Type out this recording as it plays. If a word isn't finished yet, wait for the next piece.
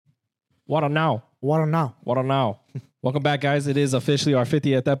What a now. What a now. What a now. Welcome back, guys. It is officially our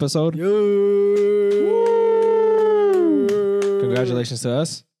 50th episode. Congratulations to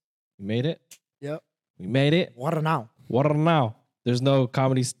us. We made it. Yep. We made it. What a now. What a now. There's no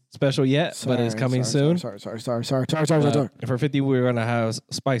comedy special yet, but it's coming soon. Sorry. And for 50, we're going to have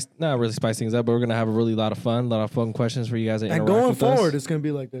not really spice things up, but we're going to have a really lot of fun questions for you guys to interact And going with forward, us. it's going to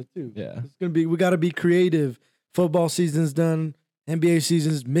be like that too. Yeah. It's going to be, we got to be creative. Football season's done. NBA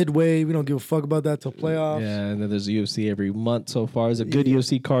season's midway. We don't give a fuck about that till playoffs. Yeah, and then there's UFC every month so far. There's a good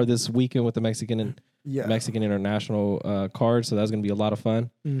UFC card this weekend with the Mexican International card, so that's going to be a lot of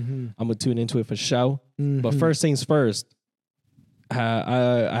fun. Mm-hmm. I'm going to tune into it for show. Mm-hmm. But first things first,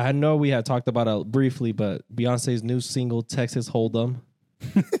 I know we had talked about it briefly, but Beyonce's new single, Texas Hold'em.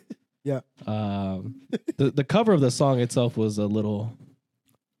 Yeah. The cover of the song itself was a little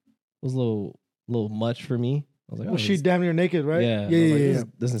much for me. I was like, Well, she's damn near naked, right? Yeah. This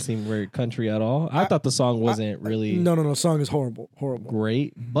doesn't seem very country at all. I thought the song wasn't really No. Song is horrible.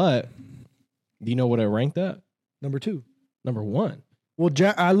 great, but do you know what it ranked at? Number 2. Number 1. Well,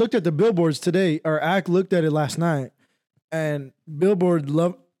 I looked at the billboards today, or Act looked at it last night, and Billboard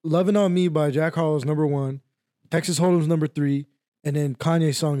Lovin' on Me by Jack Harlow's number 1, Texas Hold'em's number 3, and then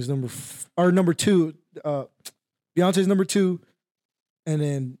Kanye's song is number 2. Beyonce's number 2, and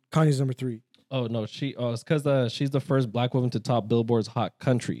then Kanye's number 3. Oh no, it's because she's the first black woman to top Billboard's Hot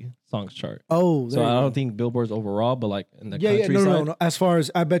Country Songs chart. Oh, so I don't think Billboard's overall, but like in the country no, side. no. As far as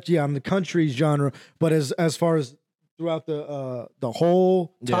I bet, on the country genre, but as far as throughout the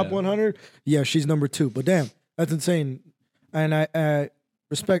whole top 100, she's number 2. But damn, that's insane. And I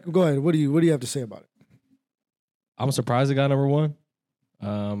respect. Go ahead. What do you have to say about it? I'm surprised it got number 1.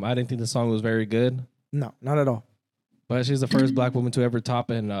 I didn't think the song was very good. No, not at all. But she's the first black woman to ever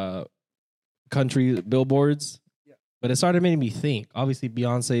top in country billboards. Yeah. But it started making me think. Obviously,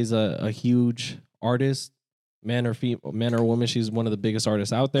 Beyonce's a huge artist, man or woman. She's one of the biggest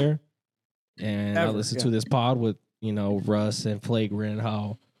artists out there. And I listened to this pod with Russ and Flagrant,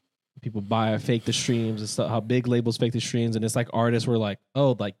 how people fake the streams and stuff, how big labels fake the streams, and it's like artists were like,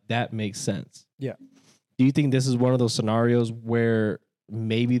 oh, like that makes sense. Yeah. Do you think this is one of those scenarios where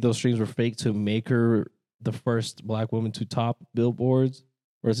maybe those streams were fake to make her the first black woman to top billboards?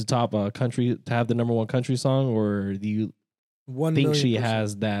 Or to top country, to have the number 1 country song, or do you think she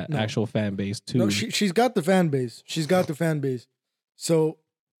has that actual fan base too? No, she's got the fan base. So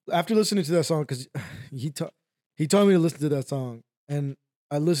after listening to that song, because he told me to listen to that song, and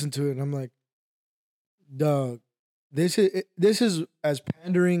I listened to it, and I'm like, dog, this is as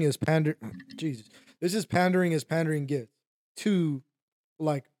pandering as Jesus, this is pandering as pandering gets to,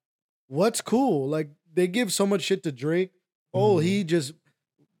 like, what's cool? Like, they give so much shit to Drake. Oh, he just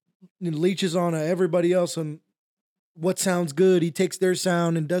leeches on everybody else and what sounds good. He takes their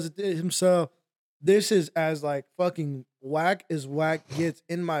sound and does it himself. This is as like fucking whack as whack gets,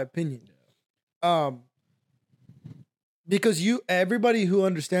 in my opinion. Because everybody who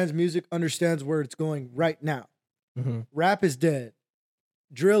understands music understands where it's going right now. Mm-hmm. Rap is dead.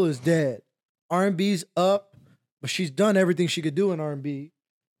 Drill is dead. R&B's up, but she's done everything she could do in R&B,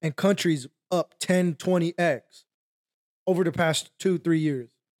 and country's up 10, 20x over the past 2-3 years.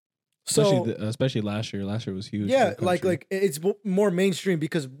 Especially last year. Last year was huge. Yeah, like it's more mainstream,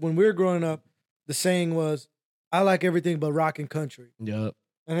 because when we were growing up, the saying was, I like everything but rock and country. Yep.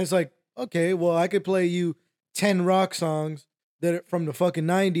 And it's like, okay, well, I could play you 10 rock songs that are from the fucking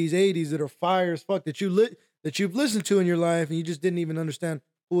 90s, 80s that are fire as fuck that you've listened to in your life and you just didn't even understand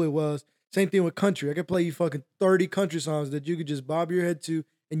who it was. Same thing with country. I could play you fucking 30 country songs that you could just bob your head to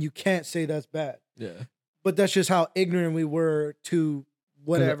and you can't say that's bad. Yeah. But that's just how ignorant we were to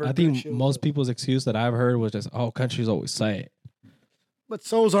whatever. I think most people's excuse that I've heard was just, oh, country's always sad. But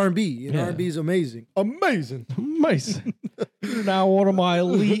so is R&B. And R&B is amazing. Amazing. You're now one of my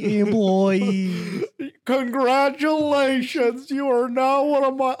elite employees. Congratulations. You are now one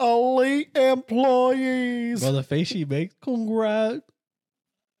of my elite employees. Well, the face she makes, congrats.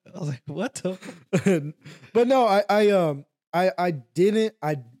 I was like, what the? But no, I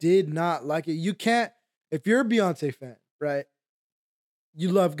did not like it. You can't, if you're a Beyonce fan, right? You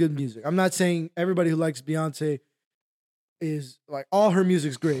love good music. I'm not saying everybody who likes Beyonce is like, all her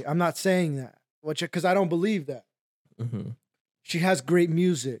music's great. I'm not saying that, because I don't believe that. Mm-hmm. She has great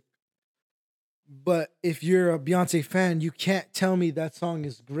music. But if you're a Beyonce fan, you can't tell me that song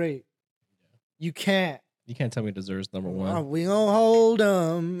is great. You can't. You can't tell me it deserves number 1. We gonna hold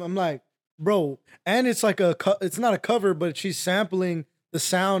 'em. I'm like, bro. And it's like it's not a cover, but she's sampling the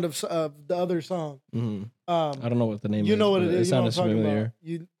sound of the other song. Mm-hmm. I don't know what the name is. You know what it is. It sounded familiar.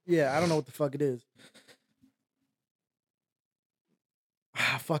 I don't know what the fuck it is.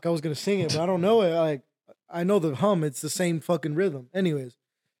 fuck, I was gonna sing it, but I don't know it. Like I know the hum. It's the same fucking rhythm. Anyways,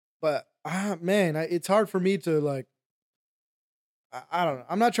 but man, it's hard for me to like. I don't know.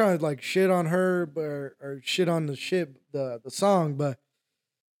 I'm not trying to like shit on her, or shit on the song, but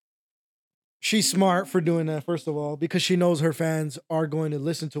she's smart for doing that. First of all, because she knows her fans are going to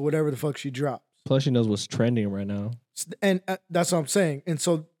listen to whatever the fuck she drops. Plus, she knows what's trending right now, and that's what I'm saying. And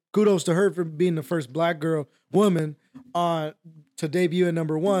so, kudos to her for being the first black woman to debut at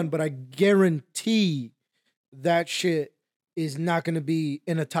 #1. But I guarantee that shit is not going to be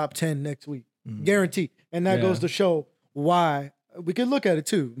in a top 10 next week. Guarantee. And that goes to show why. We could look at it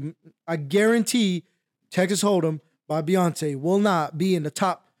too. I guarantee Texas Hold'em by Beyonce will not be in the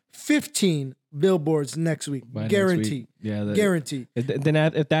top 15 billboards next week. Guarantee. Yeah, guarantee. Then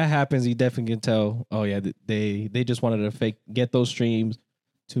if that happens, you definitely can tell. Oh yeah, they just wanted to get those streams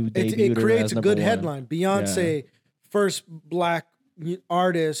to debut. It creates a good headline. Beyonce, first black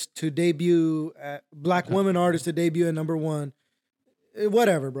artist to debut, black woman artist to debut at #1.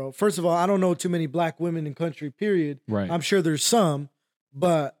 Whatever, bro. First of all, I don't know too many black women in country, period. Right. I'm sure there's some,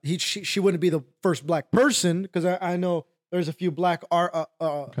 but she wouldn't be the first black person, because I know there's a few black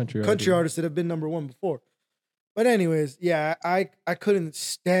country artists that have been #1 before. But anyways, yeah, I couldn't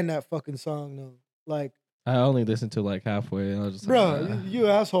stand that fucking song, though. Like, I only listened to like halfway, and I was just bro, like, you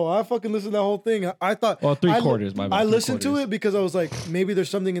asshole. I fucking listened to that whole thing. I thought... Well, 3/4, my bad. I listened to it because I was like, maybe there's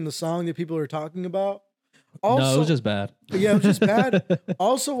something in the song that people are talking about. Also, no, it was just bad. Yeah, it was just bad.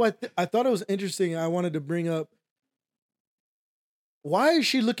 Also, I thought it was interesting. I wanted to bring up, why is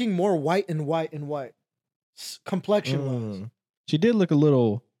she looking more white and white and white, complexion-wise? She did look a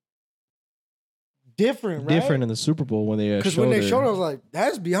little different, right? Different in the Super Bowl when they because when they showed her, I was like,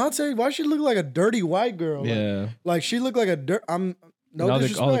 "That's Beyonce. Why does she look like a dirty white girl?" Yeah, like she looked like a dirt. I'm no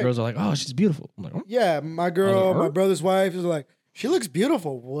disrespect. All the girls are like, "Oh, she's beautiful." I'm like, oh. Yeah, my girl, my brother's wife is like, "She looks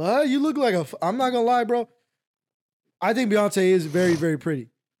beautiful." What? You look like I'm not gonna lie, bro. I think Beyonce is very, very pretty.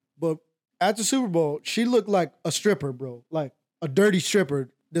 But at the Super Bowl, she looked like a stripper, bro. Like a dirty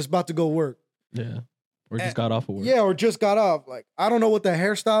stripper that's about to go work. Yeah. Or just got off of work. Yeah, or just got off. Like, I don't know what the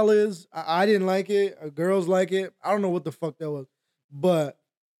hairstyle is. I didn't like it. Girls like it. I don't know what the fuck that was. But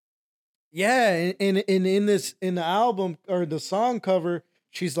yeah, in the album or the song cover,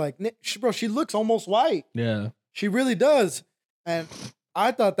 she's like, bro, she looks almost white. Yeah. She really does. And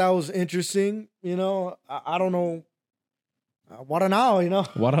I thought that was interesting. You know, I don't know. What an hour, you know.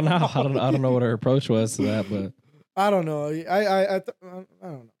 What an hour. I don't know what her approach was to that, but I don't know. I don't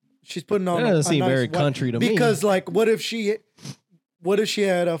know. She's putting on. That doesn't seem very country to me. Because like, what if she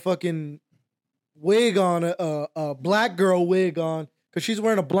had a fucking wig on, a black girl wig on, because she's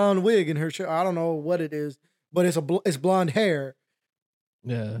wearing a blonde wig in her shirt. I don't know what it is, but it's blonde hair.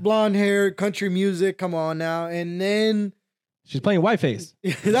 Yeah, blonde hair, country music. Come on now, and then she's playing whiteface.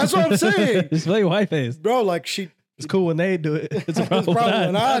 That's what I'm saying. She's playing whiteface, bro. Like she. It's cool when they do it. It's a problem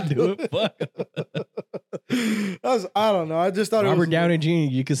when I do it. Fuck. I don't know. I just thought Robert Downey Jr.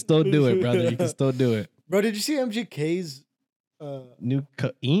 You can still do it, brother. You can still do it. Bro, did you see MGK's new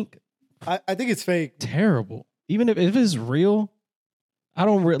ink? I think it's fake. Terrible. Even if it's real, I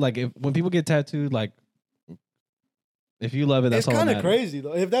don't like when people get tattooed. Like, if you love it, that's all. It's kind of crazy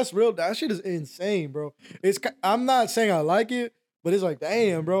though. If that's real, that shit is insane, bro. I'm not saying I like it, but it's like,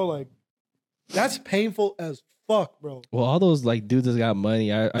 damn, bro. Like, that's painful as fuck, bro. Well, all those like dudes that got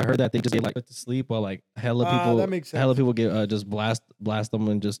money, I heard that they just get like put to sleep while like hella people. That makes sense. Hella people get just blast them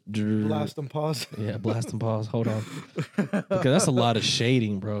and just blast them. Pause. Yeah, blast them. Pause. Hold on, because that's a lot of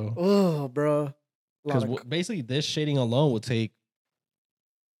shading, bro. Oh, bro. Because basically, this shading alone would take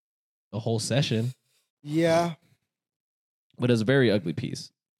a whole session. Yeah, but it's a very ugly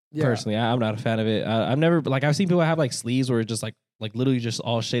piece. Yeah. Personally, I'm not a fan of it. I've never I've seen people have like sleeves where it's just like literally just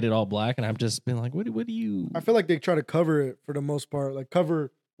all shaded all black, and I've just been like, what do you? I feel like they try to cover it for the most part, like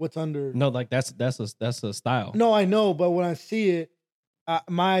cover what's under. No, like that's a style. No, I know, but when I see it,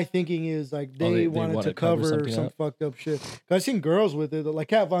 my thinking is like they wanted to cover some fucked up shit. Cause I've seen girls with it, like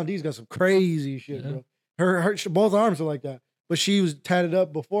Kat Von D's got some crazy shit, bro. Her both arms are like that, but she was tatted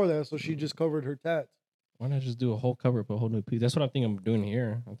up before that, so she just covered her tats. Why not just do a whole cover up, a whole new piece? That's what I think I'm doing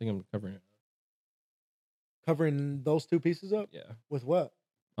here. I think I'm covering it. Covering those two pieces up? Yeah. With what?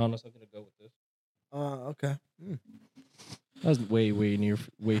 I don't know. So I'm gonna go with this. Okay. That's way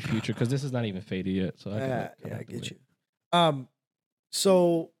future, because this is not even faded yet. So I get you.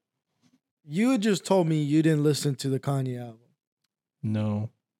 So you just told me you didn't listen to the Kanye album.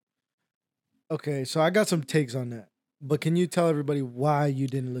 No. Okay, so I got some takes on that. But can you tell everybody why you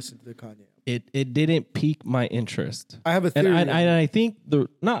didn't listen to the Kanye album? It didn't pique my interest. I have a theory. And I think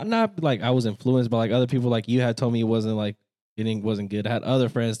not like I was influenced, but like other people like you had told me it wasn't like it wasn't good. I had other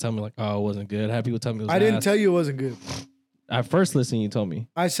friends tell me like, oh, it wasn't good. I had people tell me it was I didn't ass. tell you it wasn't good. At first listen, you told me.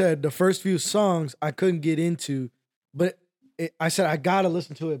 I said the first few songs I couldn't get into, but I said I gotta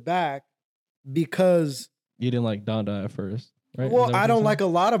listen to it back because You didn't like Donda at first, right? Is that well, what I you don't said? like a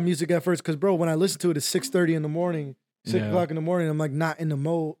lot of music at first because, bro, when I listen to it, it's 6:30 in the morning, 6 Yeah. o'clock in the morning. I'm like not in the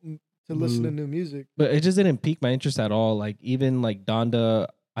mode to listen to Mood. new music. But it just didn't pique my interest at all. Like even like Donda,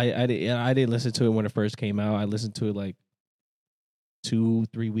 I didn't listen to it when it first came out. I listened to it like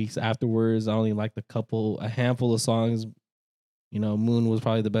 2-3 weeks afterwards. I only liked a handful of songs. You know, Moon was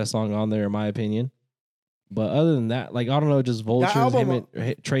probably the best song on there in my opinion. But other than that, like I don't know, just Vultures, album- him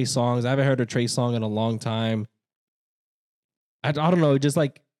and Trey songs. I haven't heard a Trey song in a long time. I don't know, just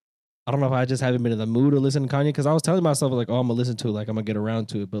like I don't know if I just haven't been in the mood to listen to Kanye because I was telling myself like, oh, I'm gonna listen to it, like I'm gonna get around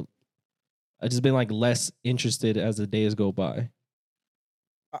to it, but I just been like less interested as the days go by.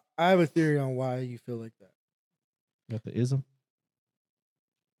 I have a theory on why you feel like that. Got the ism.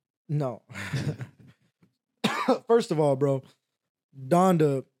 No. First of all, bro,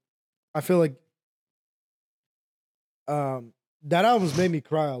 Donda, I feel like that album's made me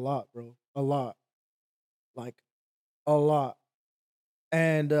cry a lot, bro. A lot. Like a lot.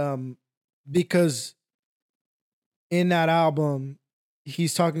 And because in that album,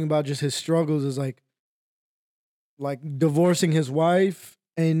 he's talking about just his struggles as like divorcing his wife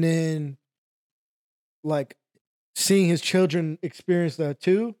and then like seeing his children experience that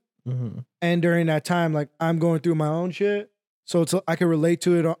too. Mm-hmm. And during that time, like I'm going through my own shit, so it's I can relate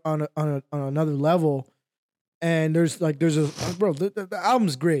to it on another level. And there's a bro, the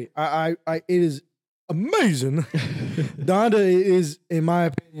album's great. I it is amazing. Donda is, in my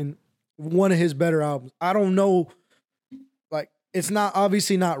opinion, one of his better albums. I don't know, like it's not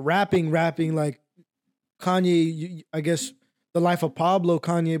obviously not rapping like Kanye. I guess The Life of Pablo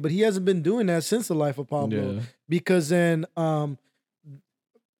Kanye, but he hasn't been doing that since The Life of Pablo. Yeah. Because then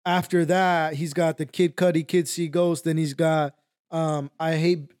after that, he's got the Kid Cudi, Kid See Ghost. Then he's got I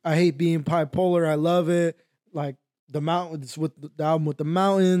hate being bipolar. I love it. Like the mountains with the album with the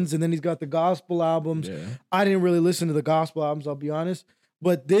mountains, and then he's got the gospel albums. Yeah. I didn't really listen to the gospel albums, I'll be honest.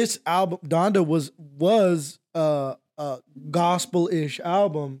 But this album, Donda, was a gospel-ish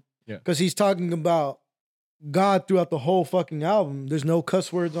album. Yeah. Because he's talking about God throughout the whole fucking album. There's no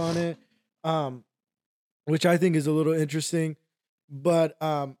cuss words on it, which I think is a little interesting. But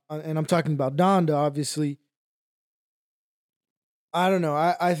and I'm talking about Donda, obviously. I don't know.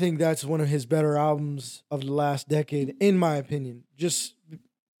 I think that's one of his better albums of the last decade, in my opinion. Just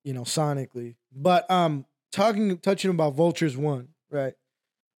sonically. But touching about Vultures 1, right?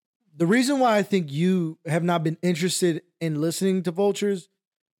 The reason why I think you have not been interested in listening to Vultures,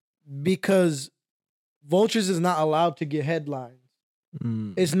 because Vultures is not allowed to get headlines.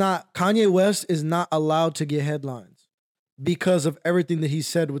 It's not, Kanye West is not allowed to get headlines because of everything that he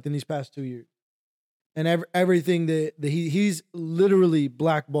said within these past 2 years. And everything that he's literally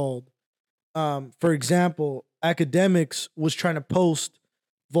blackballed. For example, Academics was trying to post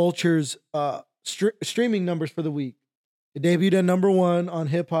Vulture's streaming numbers for the week. It debuted at #1 on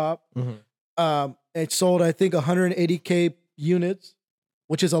hip hop. Mm-hmm. It sold, I think, 180K units,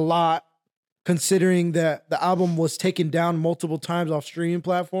 which is a lot considering that the album was taken down multiple times off streaming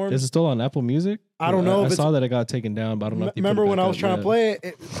platforms. Is it still on Apple Music? I don't know. I saw that it got taken down, but I don't know. If they remember put it when back I was up trying to yet. play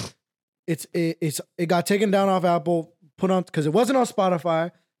it? It got taken down off Apple, put on because it wasn't on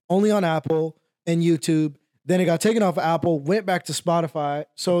Spotify, only on Apple and YouTube. Then it got taken off Apple, went back to Spotify.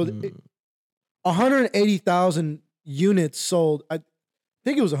 So 180,000 units sold. I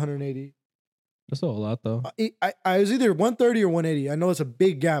think it was 180. That's still a lot though. I was either 130 or 180. I know it's a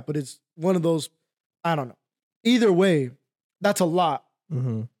big gap, but it's one of those. I don't know. Either way, that's a lot.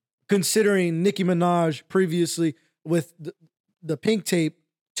 Mm-hmm. Considering Nicki Minaj previously with the Pink Tape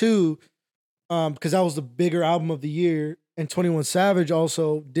 2, because that was the bigger album of the year, and 21 Savage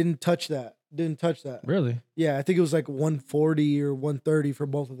also didn't touch that. Really? Yeah, I think it was like 140 or 130 for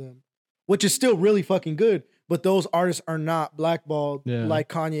both of them, which is still really fucking good. But those artists are not blackballed like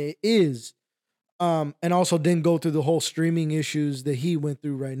Kanye is, and also didn't go through the whole streaming issues that he went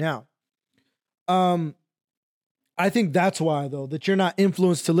through right now. I think that's why, though, that you're not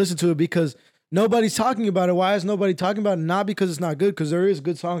influenced to listen to it because nobody's talking about it. Why is nobody talking about it? Not because it's not good, because there is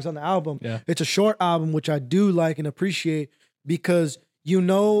good songs on the album. Yeah. It's a short album, which I do like and appreciate because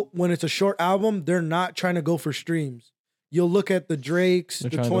when it's a short album, they're not trying to go for streams. You'll look at the Drakes, They're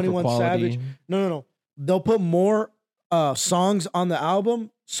the trying to go for 21 quality. Savage. No. They'll put more songs on the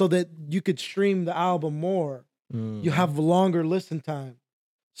album so that you could stream the album more. You have longer listen time.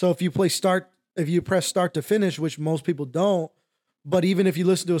 So if you press start to finish, which most people don't, but even if you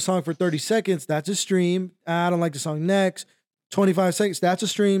listen to a song for 30 seconds, that's a stream. I don't like the song next. 25 seconds. That's a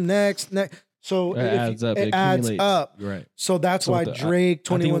stream. Next. So It adds up. It adds accumulates. up. You're right. So that's So why the- Drake, I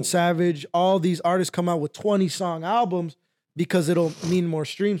 21 think- Savage, all these artists come out with 20-song albums because it'll mean more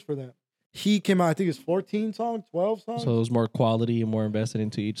streams for them. He came out, I think it's 14 songs, 12 songs. So it was more quality and more invested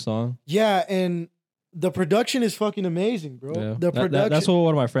into each song. Yeah, and the production is fucking amazing, bro. Yeah. The production. That's what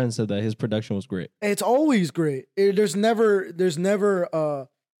one of my friends said, that his production was great. It's always great. It's never a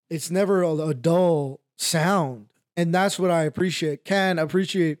dull sound. And that's what I appreciate.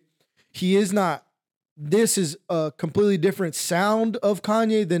 He is not, this is a completely different sound of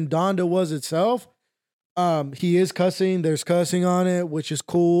Kanye than Donda was itself. He is cussing, there's cussing on it, which is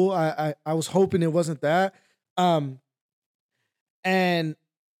cool. I was hoping it wasn't that. And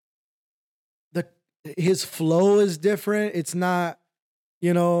his flow is different. It's not,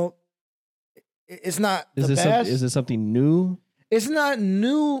 it's not the best. Is it something new? It's not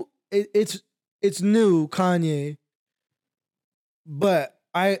new. It's new, Kanye. But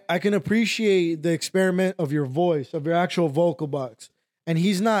I can appreciate the experiment of your voice, of your actual vocal box. And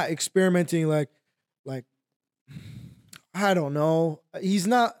he's not experimenting like I don't know. He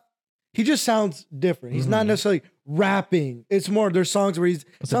just sounds different. He's not necessarily rapping. It's more, there's songs where it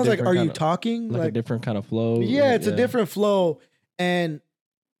sounds like, are you talking? Like a different kind of flow. Yeah, it's a different flow. And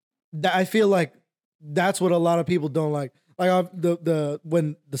I feel like that's what a lot of people don't like. Like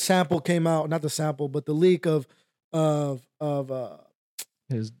when the sample came out, not the sample, but the leak of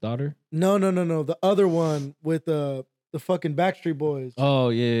his daughter. No, the other one with the fucking Backstreet Boys. Oh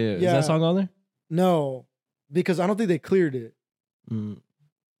yeah. Is that song on there? No, because I don't think they cleared it.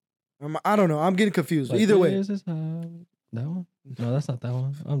 I don't know. I'm getting confused. Either way, that one? No, that's not that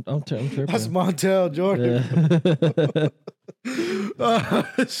one. I'm tripping. That's Montel Jordan. Yeah.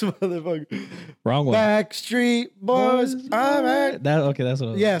 This motherfucker. Wrong one. Backstreet Boys. I'm at. That's what it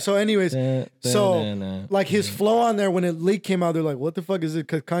was. Yeah. So, anyways, like his flow on there when it leak came out, they're like, "What the fuck is it?"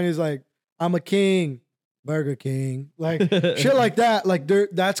 Because Kanye's like, "I'm a king, Burger King," like shit like that. Like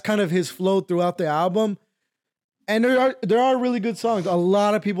that's kind of his flow throughout the album. And there are really good songs. A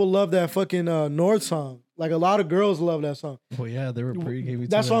lot of people love that fucking North song. Like a lot of girls love that song. Well, yeah, they were pretty.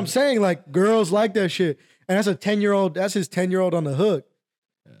 That's what I'm saying. Like girls like that shit. And that's a 10-year-old. That's his 10-year-old on the hook.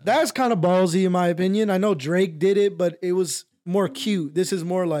 Yeah. That's kind of ballsy in my opinion. I know Drake did it, but it was more cute. This is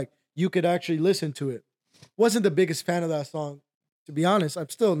more like you could actually listen to it. Wasn't the biggest fan of that song, to be honest. I'm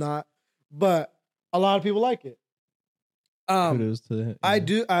still not, but a lot of people like it. Kudos to that. Yeah. I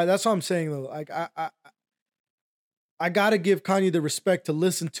do. That's what I'm saying though. Like I gotta give Kanye the respect to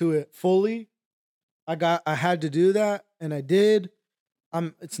listen to it fully. I had to do that, and I did.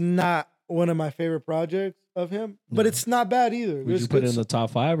 It's not one of my favorite projects of him, but it's not bad either. Would you put it in the top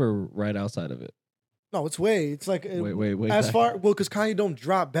 5 or right outside of it? No, it's way. It's like wait. As far because Kanye don't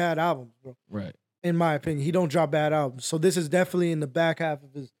drop bad albums, bro. Right. In my opinion, he don't drop bad albums. So this is definitely in the back half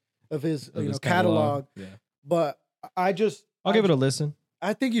of his catalog. Yeah. But I'll give it a listen.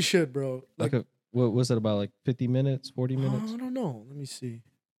 I think you should, bro. Like what was it about? Like 50 minutes, 40 minutes? I don't know. Let me see.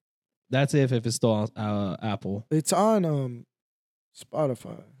 That's if it's still on Apple. It's on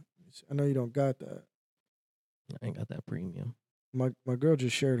Spotify. I know you don't got that. I ain't got that premium. My girl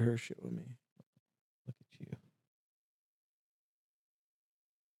just shared her shit with me. Look at you.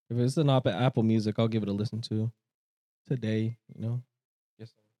 If it's an Apple Music, I'll give it a listen to today.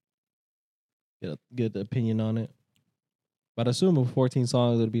 Get a good opinion on it. But I assume with 14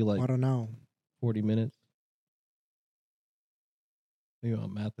 songs, it'll be like I don't know, 40 minutes. Maybe my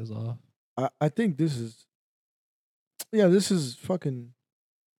math is off. I think this is. Yeah, this is fucking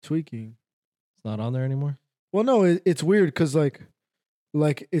tweaking. It's not on there anymore? Well, no, it's weird because like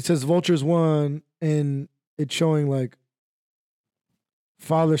it says Vultures 1 and it's showing like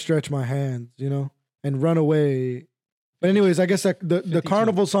Father Stretch My Hands, and Run Away. But anyways, I guess that the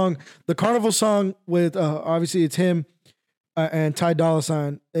Carnival song with obviously it's him and Ty Dolla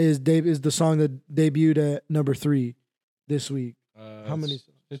 $ign is the song that debuted at number 3 this week. How many?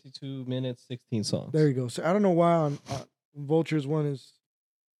 52 minutes, 16 songs. There you go. So I don't know why on Vultures 1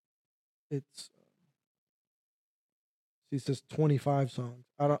 it says 25 songs.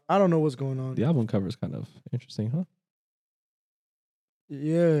 I don't know what's going on. The album cover is kind of interesting, huh?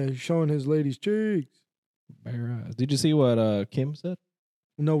 Yeah, he's showing his lady's cheeks. Bare ass. Did you see what Kim said?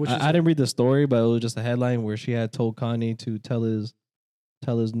 No, I didn't read the story, but it was just a headline where she had told Kanye to tell his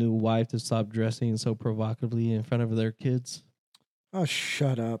new wife to stop dressing so provocatively in front of their kids. Oh,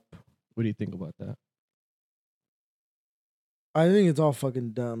 shut up. What do you think about that? I think it's all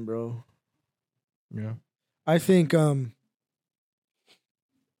fucking dumb, bro. Yeah. I think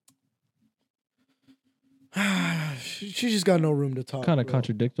she just got no room to talk. Kind of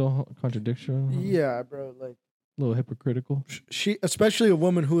contradictory. Yeah, bro. Like A little hypocritical. She, especially a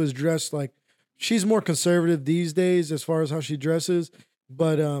woman who is dressed like, she's more conservative these days as far as how she dresses.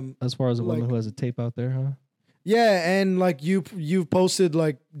 But as far as a woman who has a tape out there, huh? Yeah, and like you've posted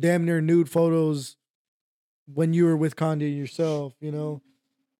like damn near nude photos when you were with Kanye yourself, you know.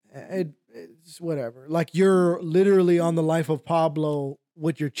 It's whatever. Like you're literally on the life of Pablo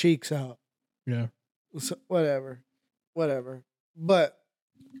with your cheeks out. Yeah. So, whatever. But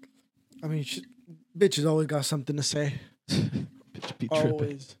I mean, bitches always got something to say. Bitch be tripping.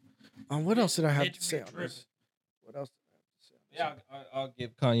 Always. What else did I have to say on this? What else did I have to say on this? Yeah, I'll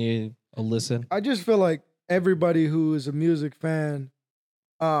give Kanye a listen. I just feel like everybody who is a music fan,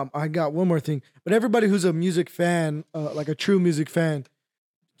 I got one more thing, but everybody who's a music fan, like a true music fan,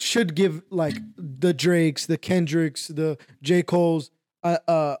 should give like the Drakes, the Kendricks, the J. Cole's,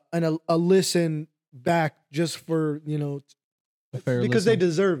 a listen back just for, you know, because they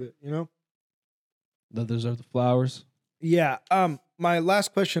deserve it, you know? They deserve the flowers. Yeah. My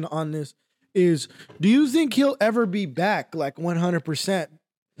last question on this is, do you think he'll ever be back like 100%?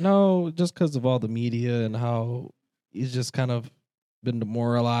 No, just because of all the media and how he's just kind of been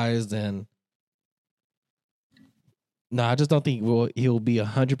demoralized. And no, I just don't think he'll be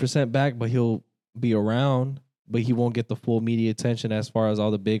 100% back, but he'll be around. But he won't get the full media attention as far as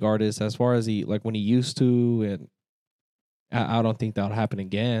all the big artists, as far as he like when he used to. And I don't think that'll happen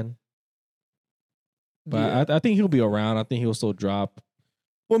again. But yeah. I think he'll be around. I think he'll still drop.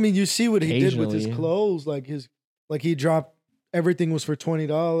 Well, I mean, you see what he did with his clothes. Like he dropped, everything was for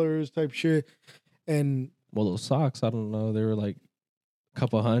 $20 type shit. And well, those socks, I don't know, they were like a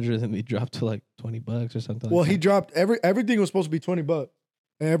couple hundred, and they dropped to like $20 or something. Well, he dropped everything was supposed to be $20,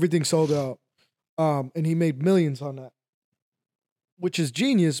 and everything sold out. And he made millions on that, which is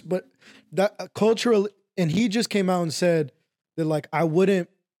genius. But that cultural, and he just came out and said that like I wouldn't,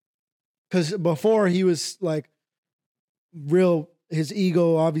 because before he was like real. His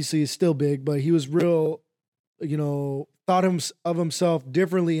ego obviously is still big, but he was real, you know, thought of himself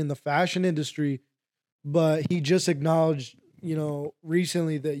differently in the fashion industry. But he just acknowledged, you know,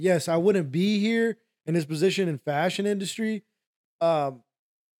 recently that yes, I wouldn't be here in this position in fashion industry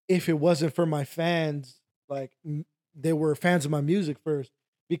if it wasn't for my fans. Like they were fans of my music first,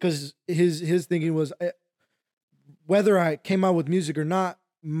 because his thinking was whether I came out with music or not,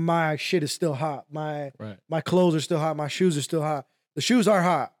 my shit is still hot. My clothes are still hot. My shoes are still hot. The shoes are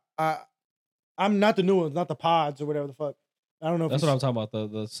hot. I'm not the new ones, not the pods or whatever the fuck. I don't know. That's what I'm talking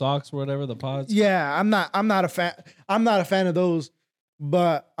about. The socks or whatever, the pods. Yeah, I'm not a fan. I'm not a fan of those.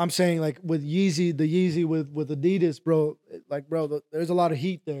 But I'm saying like with Yeezy, the Yeezy with Adidas, bro. Like, bro, there's a lot of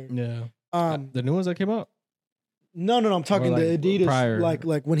heat there. Yeah. The new ones that came out. No. I'm talking like the Adidas. Prior.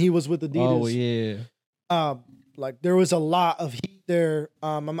 Like when he was with Adidas. Oh yeah. Like there was a lot of heat there.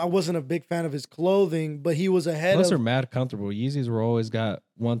 I wasn't a big fan of his clothing, but he was ahead. Plus, they're mad comfortable. Yeezys were always got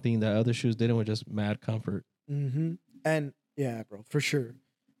one thing that other shoes didn't, was just mad comfort. Mm-hmm. And yeah, bro, for sure.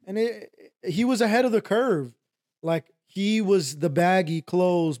 And he was ahead of the curve. Like he was the baggy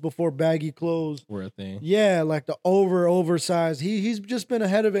clothes before baggy clothes were a thing. Yeah, like the oversized. He's just been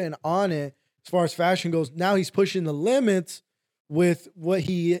ahead of it and on it as far as fashion goes. Now he's pushing the limits with what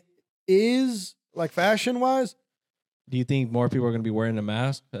he is like fashion wise. Do you think more people are going to be wearing a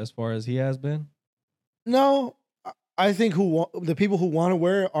mask as far as he has been? No, I think the people who want to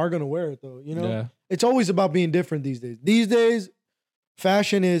wear it are going to wear it though. You know, yeah. It's always about being different these days. These days,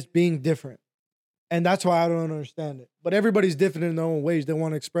 fashion is being different, and that's why I don't understand it. But everybody's different in their own ways. They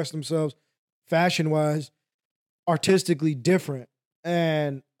want to express themselves fashion wise, artistically different,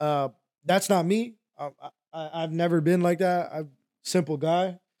 and that's not me. I've never been like that. I'm a simple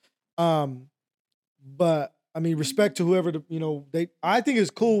guy, but. I mean, respect to whoever, I think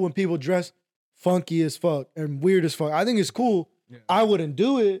it's cool when people dress funky as fuck and weird as fuck. I think it's cool. Yeah. I wouldn't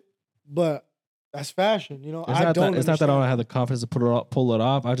do it, but that's fashion, you know. It's not that I don't have the confidence to pull it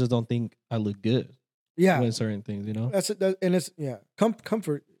off. I just don't think I look good. Yeah. With certain things, you know.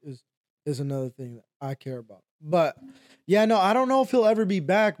 Comfort is another thing that I care about. But yeah, no, I don't know if he'll ever be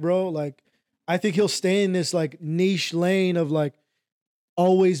back, bro. Like, I think he'll stay in this like niche lane of like,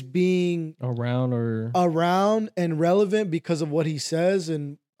 always being around and relevant because of what he says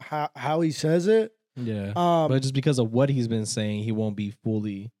and how he says it. Yeah. But just because of what he's been saying, he won't be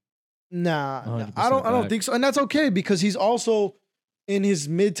fully. Nah, I don't think so. And that's okay because he's also in his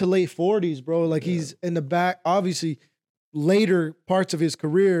mid to late 40s, bro. Like he's in the back, obviously later parts of his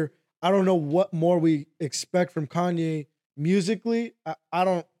career. I don't know what more we expect from Kanye musically. I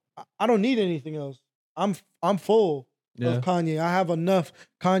don't need anything else. I'm full. Of Kanye. I have enough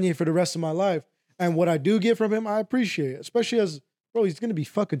Kanye for the rest of my life. And what I do get from him, I appreciate, especially as bro, he's gonna be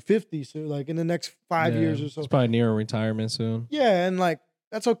fucking 50, so like in the next 5 years or so. He's probably near retirement soon. Yeah, and like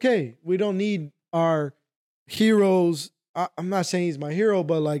that's okay. We don't need our heroes. I'm not saying he's my hero,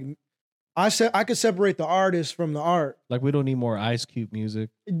 but like I said, I could separate the artist from the art. Like we don't need more Ice Cube music.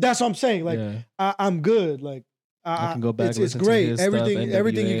 That's what I'm saying. Like I'm good. Like I can go back. It's great.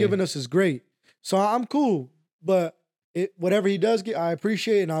 Everything you're giving us is great. So I'm cool. But whatever he does get, I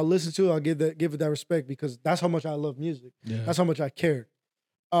appreciate it and I'll listen to it. I'll give it that respect because that's how much I love music. Yeah. That's how much I care.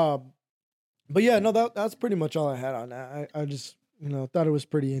 But yeah, no, that's pretty much all I had on that. I just thought it was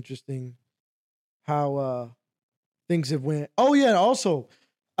pretty interesting how things have went. Oh yeah, and also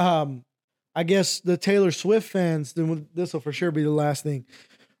I guess the Taylor Swift fans, then this will for sure be the last thing.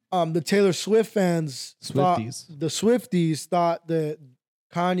 The Taylor Swift fans the Swifties thought that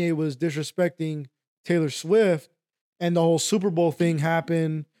Kanye was disrespecting Taylor Swift, and the whole Super Bowl thing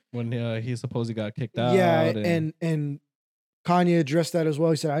happened when he supposedly got kicked out. Yeah, and Kanye addressed that as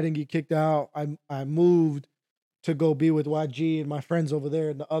well. He said, "I didn't get kicked out. I moved to go be with YG and my friends over there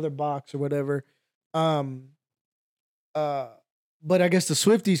in the other box or whatever." But I guess the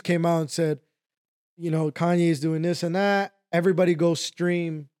Swifties came out and said, Kanye's doing this and that. Everybody go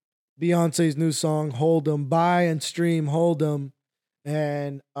stream Beyonce's new song, Hold 'Em. Buy and stream Hold 'Em.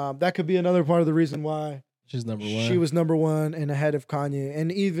 And that could be another part of the reason why she's number one. She was number one and ahead of Kanye.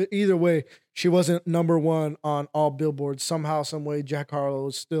 And either way, she wasn't number one on all billboards. Somehow, some way, Jack Harlow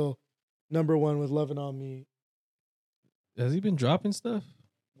is still number one with Lovin' On Me. Has he been dropping stuff?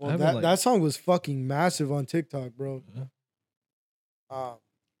 Well, that song was fucking massive on TikTok, bro. Yeah.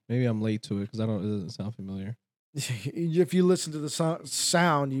 Maybe I'm late to it because it doesn't sound familiar. If you listen to the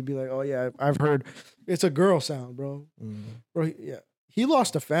sound, you'd be like, "Oh yeah, I've heard." It's a girl sound, bro. Bro, yeah, he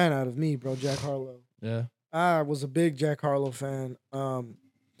lost a fan out of me, bro. Jack Harlow. Yeah, I was a big Jack Harlow fan.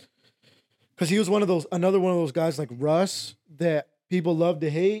 Because he was another one of those guys like Russ that people love to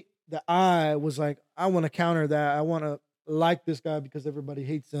hate. That I was like, I want to counter that. I want to like this guy because everybody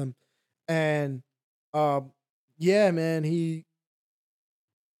hates him, and yeah, man, he's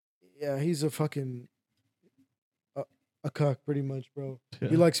a fucking a cuck pretty much, bro. Yeah.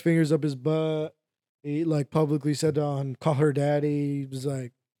 He likes fingers up his butt. He like publicly said on Call Her Daddy. He was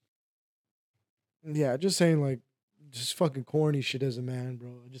like, yeah, just saying like just fucking corny shit as a man,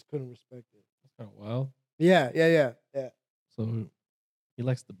 bro. I just couldn't respect it. That's kind of wild. Yeah. So he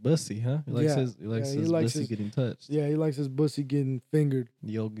likes the bussy, huh? He likes his bussy getting touched. Yeah, he likes his bussy getting fingered.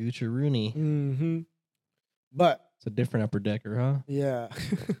 The old Gucci Rooney. Mm-hmm. But it's a different upper decker, huh? Yeah.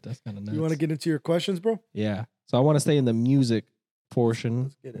 That's kind of nuts. You want to get into your questions, bro? Yeah. So I want to stay in the music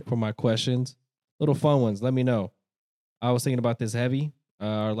portion for my questions. Little fun ones. Let me know. I was thinking about this heavy.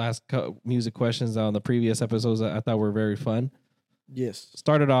 Our last music questions on the previous episodes I thought were very fun. Yes.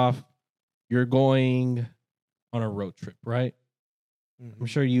 Started off, you're going on a road trip, right? Mm-hmm. I'm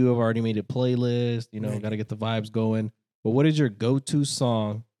sure you have already made a playlist, got to get the vibes going. But what is your go-to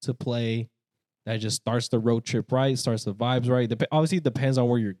song to play that just starts the road trip right, starts the vibes right? Obviously, it depends on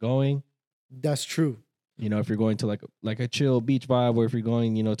where you're going. That's true. If you're going to like a chill beach vibe, or if you're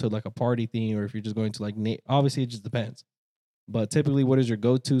going, to like a party theme, or if you're just going to obviously it just depends. But typically, what is your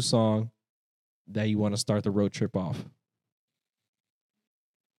go-to song that you want to start the road trip off?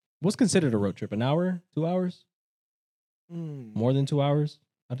 What's considered a road trip? An hour? 2 hours? More than 2 hours,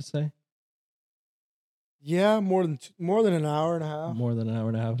 I'd say. Yeah, more than an hour and a half. More than an hour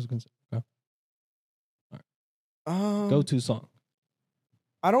and a half is considered. Okay. All right. Go-to song.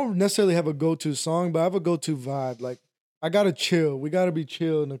 I don't necessarily have a go-to song, but I have a go-to vibe. Like, I gotta chill. We gotta be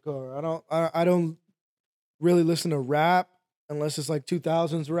chill in the car. I don't really listen to rap unless it's like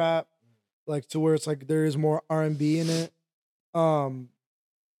 2000s rap, like to where it's like there is more R&B in it.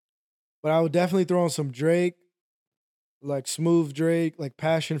 But I would definitely throw on some Drake, like smooth Drake, like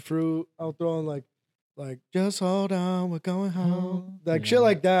Passion Fruit. I'll throw on like Just Hold On, We're Going Home, like shit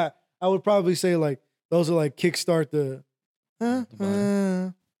like that. I would probably say like those are like kickstart the.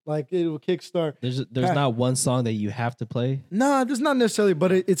 Like it will kickstart. There's not one song that you have to play. No, there's not necessarily,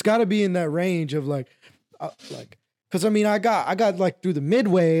 but it's got to be in that range of because I mean I got like through the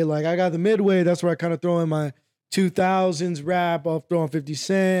midway. Like I got the midway. That's where I kind of throw in my 2000s rap. I'll throw on 50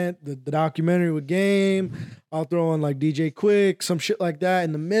 Cent, the documentary with Game. I'll throw on like DJ Quick, some shit like that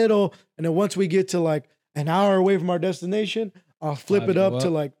in the middle. And then once we get to like an hour away from our destination, I'll flip it up to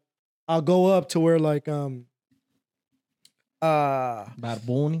like I'll go up to where like Bad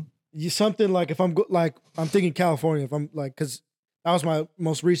Bunny. Something like if I'm I'm thinking California. If I'm like, because that was my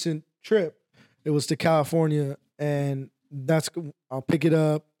most recent trip. It was to California, and I'll pick it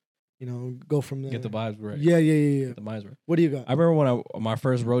up. go from there. Get the vibes right. Yeah. Get the vibes right. What do you got? I remember when on my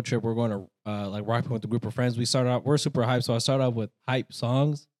first road trip, we're going to like rocking with a group of friends. We're super hyped, so I started off with hype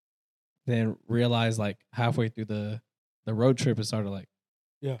songs, then realized like halfway through the road trip, it started like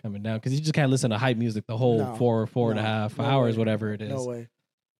coming down because you just can't listen to hype music the whole four and a half hours, whatever it is. No way.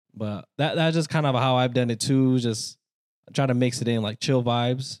 But that's just kind of how I've done it too. Just try to mix it in like chill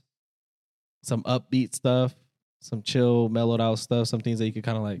vibes, some upbeat stuff, some chill, mellowed out stuff, some things that you could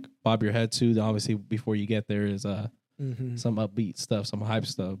kind of like bob your head to. Then obviously, before you get there is some upbeat stuff, some hype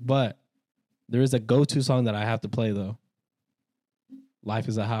stuff. But there is a go-to song that I have to play though. Life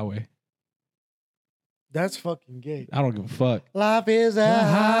is a Highway. That's fucking gay. I don't give a fuck. Life is a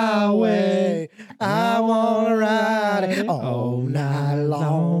highway. I wanna ride it all night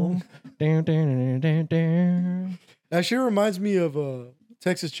long. That shit reminds me of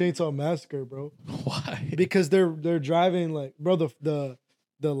Texas Chainsaw Massacre, bro. Why? Because they're driving like, bro, the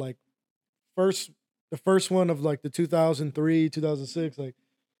like the first one of like the 2003, 2006, like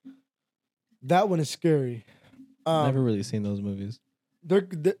that one is scary. Never really seen those movies.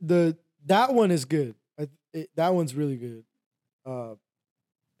 That one is good. That one's really good.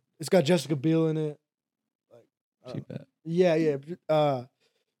 It's got Jessica Biel in it. Like, yeah.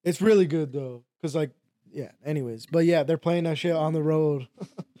 It's really good though, cause like, yeah. Anyways, but yeah, they're playing that shit on the road.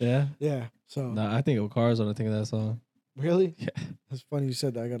 Yeah. Yeah. So. Nah, I think of Cars when I think of that song. Really? Yeah. That's funny you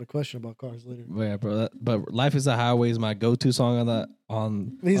said that. I got a question about Cars later. But yeah, bro. But Life is a Highway is my go-to song on that.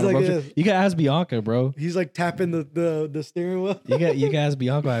 He's on like, you can ask Bianca, bro. He's like tapping the steering wheel. You can ask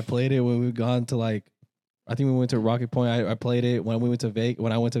Bianca. I played it when we've gone to like. I think we went to Rocky Point. I played it when we went to Vegas.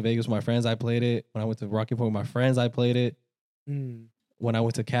 When I went to Vegas with my friends, I played it. When I went to Rocky Point with my friends, I played it. When I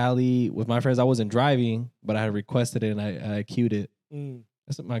went to Cali with my friends, I wasn't driving, but I had requested it and I queued it.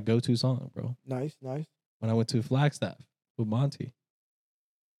 That's my go-to song, bro. Nice. When I went to Flagstaff with Monty.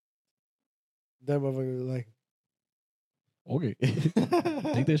 That motherfucker was like, okay,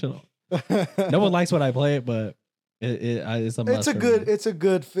 take this shit off. No one likes when I play it, but it's a must. It's a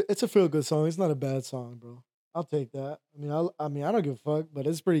feel good song. It's not a bad song, bro. I'll take that. I mean, I don't give a fuck, but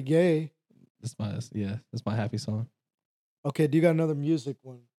it's pretty gay. That's my happy song. Okay, do you got another music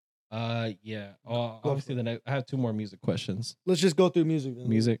one? Yeah. Obviously, I have two more music questions. Let's just go through music then.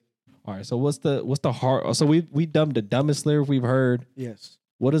 Music. All right. So what's the hard? So we dubbed the dumbest lyric we've heard. Yes.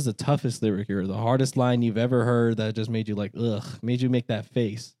 What is the toughest lyric here? The hardest line you've ever heard that just made you like ugh? Made you make that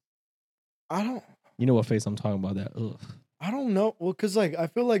face? You know what face I'm talking about? That ugh. I don't know. Well, cause like I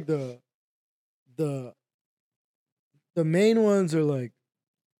feel like the main ones are like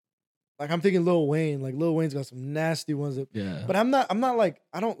I'm thinking Lil Wayne. Like Lil Wayne's got some nasty ones. But I'm not like,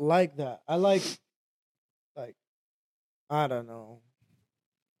 I don't like that. I like I don't know.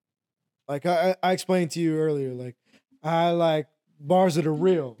 Like I explained to you earlier. Like I like bars that are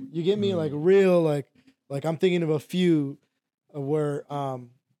real. You get me? Like real. Like I'm thinking of a few where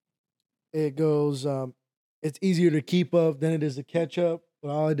it goes. It's easier to keep up than it is to catch up. But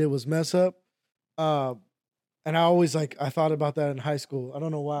all I did was mess up. And I always I thought about that in high school. I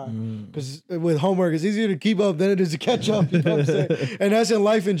don't know why. Because with homework, it's easier to keep up than it is to catch up. You know what I'm saying? And that's in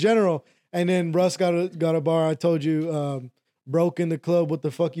life in general. And then Russ got a bar. I told you, broke in the club. What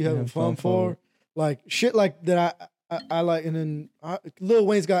the fuck you having fun for? Like shit like that. I like. And then Lil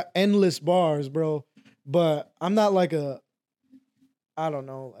Wayne's got endless bars, bro. But I'm not like I don't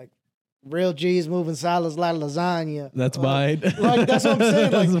know, like real G's moving salads like lasagna. That's mine. Like that's what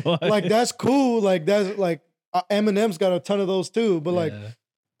I'm saying. Like that's cool. Like that's like. Eminem's got a ton of those too, but like,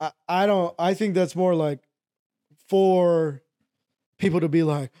 I think that's more like for people to be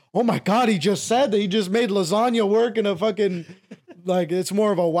like, oh my God, he just said that he just made lasagna work in a fucking, like, it's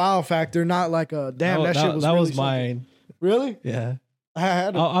more of a wow factor, not like a damn, that shit was that really was mine. Really? Yeah. I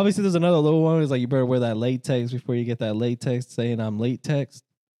had obviously there's another little one. It's like, you better wear that latex before you get that latex saying I'm latex.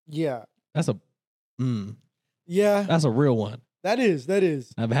 Yeah. That's yeah. That's a real one. That is.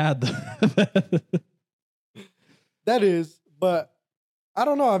 I've had the. That is, but I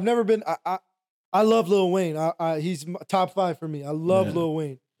don't know. I've never been. I love Lil Wayne. He's top 5 for me. I love Lil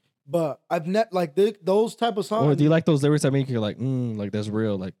Wayne, but I've like those type of songs. Or do you like those lyrics that make you like that's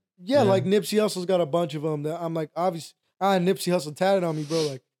real? Like like Nipsey Hussle's got a bunch of them that I'm like, obviously, Nipsey Hussle tatted on me, bro.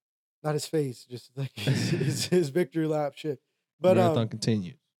 Like, not his face, just like his victory lap shit. But marathon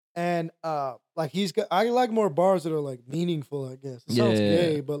continues. And like he's got. I like more bars that are like meaningful. I guess it sounds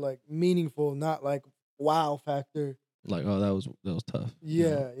gay, but like meaningful, not like. Wow factor. Like, oh, that was tough.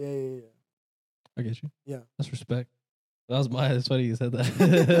 Yeah. I get you. Yeah. That's respect. That was mine. It's funny you said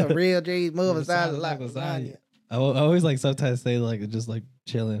that. Real G's moving silent like lasagna. I always like sometimes say like just like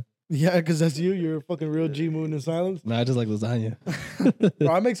chilling. Yeah, because that's you. You're a fucking real G moving in silence. No, I just like lasagna.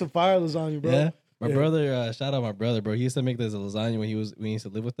 Bro, I make some fire lasagna, bro. Yeah. My Yeah. brother, shout out my brother, bro. He used to make this lasagna when he used to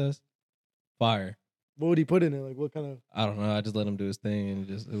live with us. Fire. What would he put in it? Like what kind of? I don't know. I just let him do his thing, and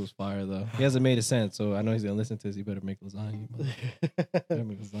it was fire though. He hasn't made a cent, so I know he's gonna listen to this. He better make lasagna. Better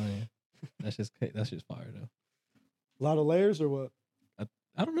make lasagna. That's just fire though. A lot of layers or what?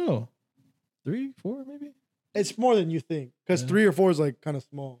 I don't know. 3, 4 maybe. It's more than you think because Yeah. 3 or 4 is like kind of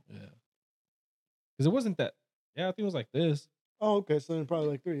small. Yeah. Because it wasn't that. Yeah, I think it was like this. Oh, okay. So then probably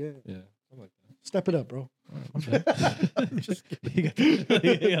like 3. Yeah. Yeah. Something like that. Step it up, bro. Just kidding.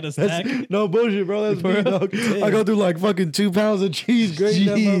 You got a stack. No bullshit, bro. That's me, dog. I go through like fucking 2 pounds of cheese. Great,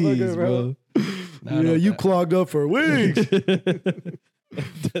 that motherfucker, bro. Yeah, you clogged up for weeks.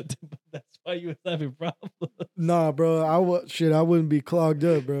 That's why you was having problems. Nah, bro. I wouldn't be clogged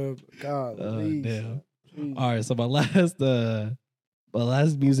up, bro. God, damn. All right, so my last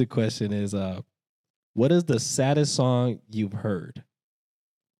music question is what is the saddest song you've heard?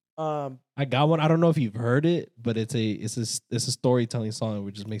 I got one. I don't know if you've heard it, but it's a storytelling song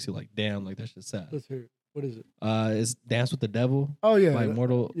which just makes you like, damn, like that's just sad. Let's hear it. What is it? It's Dance with the Devil. Oh yeah, by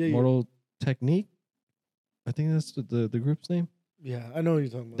Mortal Technique. I think that's the group's name. Yeah, I know what you're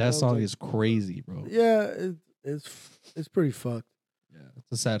talking about. That song is crazy, bro. Yeah, it's pretty fucked. Yeah,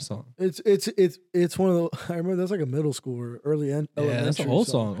 it's a sad song. It's one of the. I remember that's like a middle school or early end. Yeah, that's an old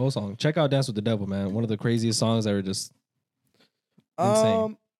song. Check out Dance with the Devil, man. One of the craziest songs that were just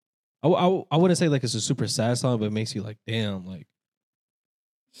insane. I wouldn't say like it's a super sad song, but it makes you like, damn, like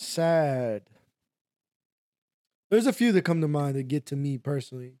sad. There's a few that come to mind that get to me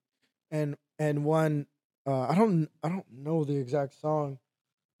personally, and one I don't know the exact song,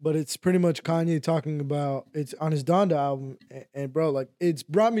 but it's pretty much Kanye talking about it's on his Donda album, and bro, like it's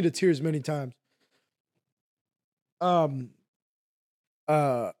brought me to tears many times. And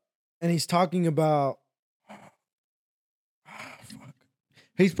he's talking about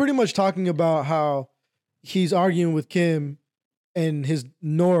he's pretty much talking about how he's arguing with Kim, and his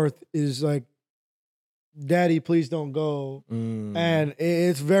North is like, "Daddy, please don't go," and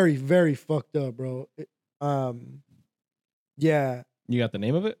it's very, very fucked up, bro. Yeah. You got the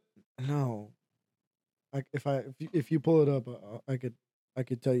name of it? No. Like if you pull it up, I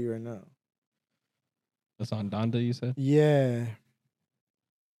could tell you right now. That's on Donda, you said? Yeah.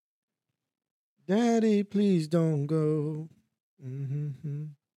 Daddy, please don't go. Mm-hmm.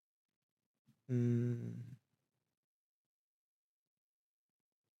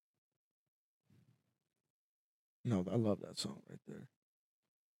 No, I love that song right there.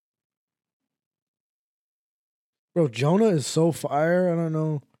 Bro, Jonah is so fire. I don't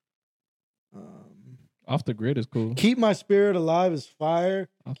know. Off the Grid is cool. Keep My Spirit Alive is fire.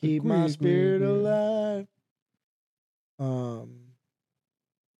 Keep My Spirit Alive. Hold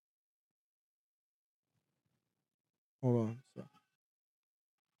on.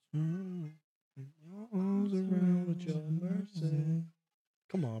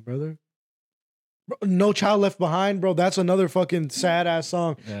 Come on, brother. Bro, No Child Left Behind, bro. That's another fucking sad ass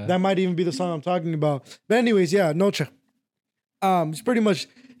song. Yeah. That might even be the song I'm talking about. But anyways, yeah, No Child. It's pretty much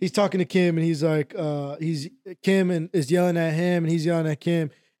he's talking to Kim, and he's like, Kim and is yelling at him, and he's yelling at Kim,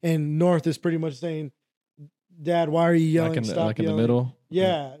 and North is pretty much saying, "Dad, why are you yelling? Stop like yelling." In the middle.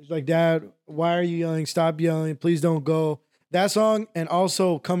 Yeah, it's like, "Dad, why are you yelling? Stop yelling! Please don't go." That song, and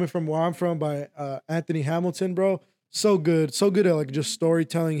also "Coming From Where I'm From" by Anthony Hamilton, bro. So good at like just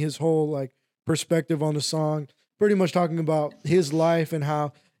storytelling, his whole like perspective on the song. Pretty much talking about his life and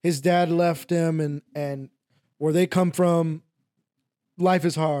how his dad left him, and where they come from. Life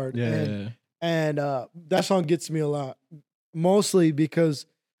is hard. Yeah. And that song gets me a lot, mostly because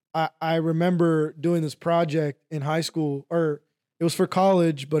I remember doing this project in high school, or it was for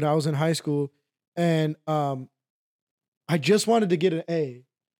college, but I was in high school, and I just wanted to get an A.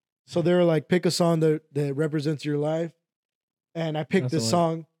 So they were like, pick a song that represents your life. And I picked this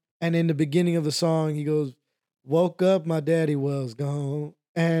song, and in the beginning of the song, he goes, "Woke up, my daddy was gone."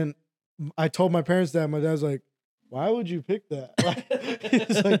 And I told my parents that. My dad's like, "Why would you pick that?"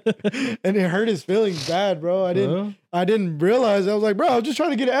 He's like, and it hurt his feelings bad, bro. I didn't realize. I was like, "Bro, I was just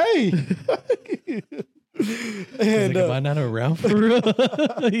trying to get an A." And like, am I not around for real?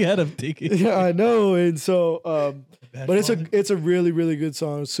 You had him thinking. Yeah, I know. And so, but it's a really, really good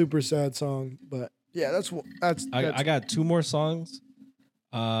song. Super sad song, but yeah, that's I got 2 more songs.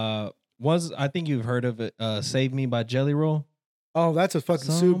 One's, I think you've heard of it. "Save Me" by Jelly Roll. Oh, that's a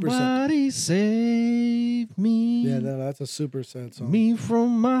fucking super sad. Somebody save me. Yeah, that's a super sad song. Me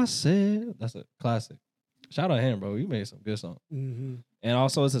from myself. That's a classic. Shout out him, bro. You made some good songs. Mm-hmm. And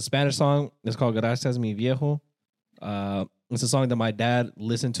also, it's a Spanish song. It's called "Gracias, mi viejo." It's a song that my dad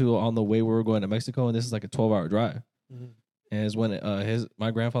listened to on the way we were going to Mexico, and this is like a 12-hour drive. Mm-hmm. And it's when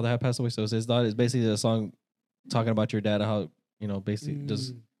my grandfather had passed away, so it's his daughter. It's basically a song talking about your dad and how, you know, basically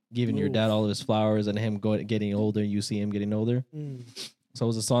just giving your dad all of his flowers and him getting older, and you see him getting older. So it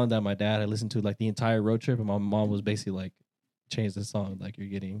was a song that my dad had listened to like the entire road trip, and my mom was basically like, change the song, like you're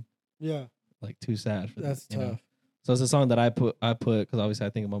getting like too sad for that's this, tough. You know? So it's a song that I put because obviously I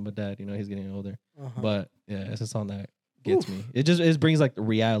think about my dad, you know, he's getting older. But yeah, it's a song that gets me. It brings like the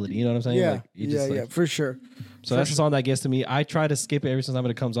reality, you know what I'm saying? Yeah, like, yeah, for sure. So that's a song that gets to me. I try to skip it every single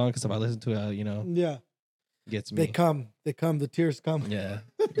time it comes on because if I listen to it, you know, gets me. They come, the tears come. Yeah,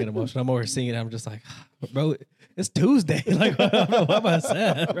 get emotional. I'm over singing. I'm just like, bro, it's Tuesday. Like, what am I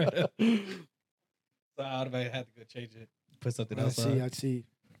sad? Right? So I automatically had to go change it, put something else on. I see.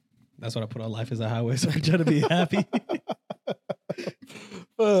 That's what I put on Life is a Highway, so I try to be happy.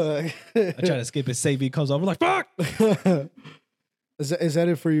 I try to skip it, save it comes on. I'm like, fuck! Is that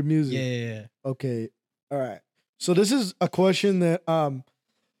it for your music? Yeah. Okay. All right. So this is a question that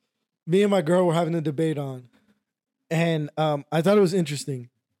me and my girl were having a debate on. And I thought it was interesting.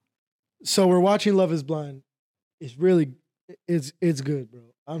 So we're watching Love is Blind. It's really it's good, bro.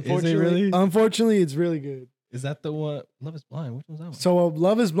 Unfortunately, is it really? Unfortunately, it's really good. Is that the one? Love is Blind. Which one's that one? So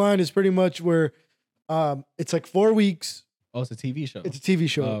Love is Blind is pretty much where it's like 4 weeks. Oh, it's a TV show. It's a TV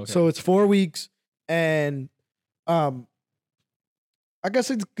show. Oh, okay. So it's 4 weeks, and I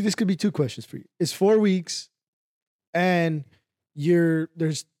guess this could be 2 questions for you. It's 4 weeks, and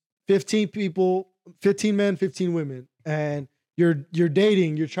there's 15 people, 15 men, 15 women, and you're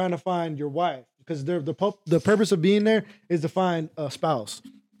dating. You're trying to find your wife because the purpose of being there is to find a spouse,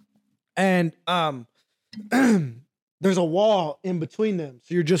 and there's a wall in between them,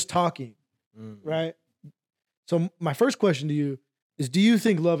 so you're just talking, right? So my first question to you is: do you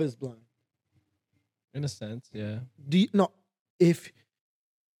think Love is Blind? In a sense, yeah. If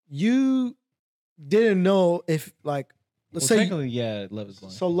you didn't know if like let's say technically, yeah, Love is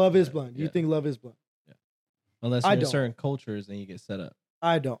Blind. So Love is Blind. You think Love is Blind? Yeah. Unless you're in certain cultures, then you get set up.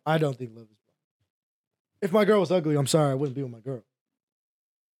 I don't think Love is Blind. If my girl was ugly, I'm sorry, I wouldn't be with my girl.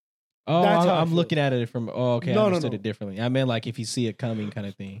 Oh, I'm looking at it from. Oh, okay. I understood it differently. I meant like if you see it coming, kind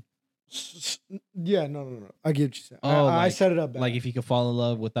of thing. Yeah, no. I get what you said. Oh, I set it up bad. Like if you can fall in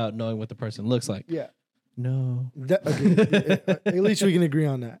love without knowing what the person looks like. Yeah. No. Okay. At least we can agree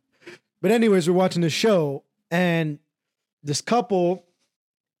on that. But anyways, we're watching the show, and this couple,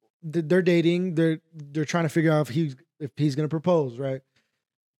 they're dating. They're trying to figure out if he's gonna propose. Right?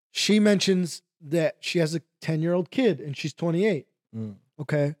 She mentions that she has a 10-year-old kid, and she's 28.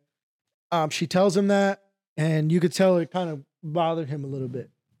 Okay. She tells him that, and you could tell it kind of bothered him a little bit.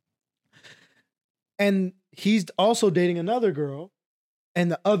 And he's also dating another girl,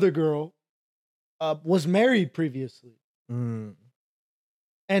 and the other girl was married previously. And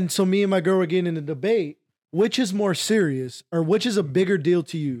so me and my girl were getting in a debate, which is more serious or which is a bigger deal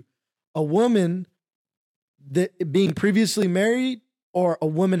to you? A woman that being previously married or a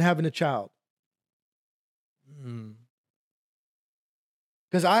woman having a child?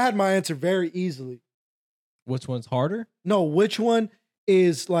 Because I had my answer very easily. Which one's harder? No, which one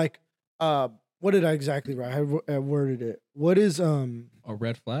is like, what did I exactly write? I worded it. What is a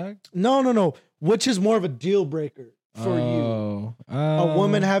red flag? No. Which is more of a deal breaker for you? A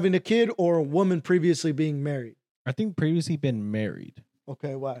woman having a kid or a woman previously being married? I think previously been married.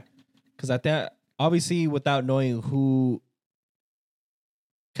 Okay, why? Because at that, obviously, without knowing who,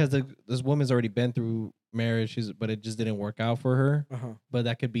 because this woman's already been through marriage, but it just didn't work out for her. But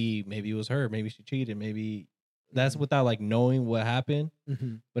that could be, maybe it was her, maybe she cheated, maybe that's without like knowing what happened.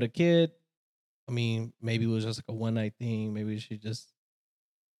 But a kid, I mean, maybe it was just like a one night thing. Maybe she just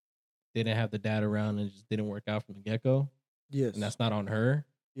didn't have the dad around and it just didn't work out from the get go. Yes, and that's not on her.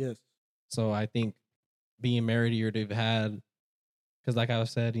 Yes. So I think being married or they've had, because like I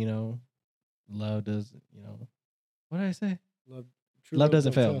said, you know, love does, you know, what did I say? Love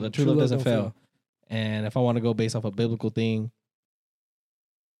doesn't fail. The true love doesn't fail. And if I want to go based off a biblical thing,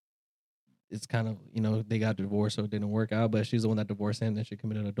 it's kind of, you know, they got divorced, so it didn't work out. But she's the one that divorced him, and she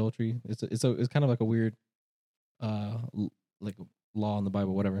committed adultery. It's kind of like a weird, like law in the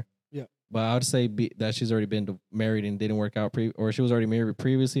Bible, whatever. Yeah. But I would say that she's already been married and didn't work out, or she was already married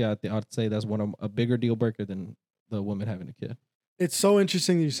previously. I'd say that's a bigger deal breaker than the woman having a kid. It's so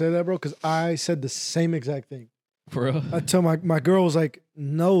interesting that you say that, bro, because I said the same exact thing. For real? I told my girl was like,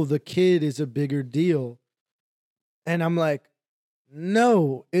 no, the kid is a bigger deal. And I'm like,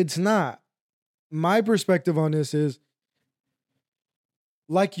 no, it's not. My perspective on this is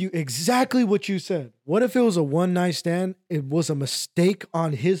like exactly what you said. What if it was a one night stand? It was a mistake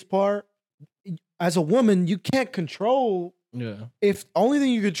on his part. as a woman, you can't control. Yeah. If only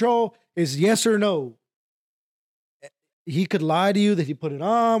thing you control is yes or no. He could lie to you that he put it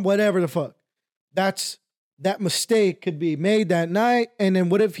on, whatever the fuck. That mistake could be made that night, and then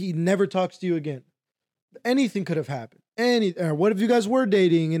what if he never talks to you again? Anything could have happened. Or what if you guys were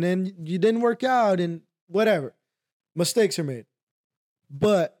dating and then you didn't work out and whatever? Mistakes are made.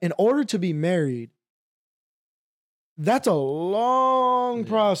 But in order to be married, that's a long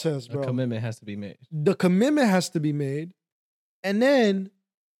process, bro. A commitment has to be made. The commitment has to be made. And then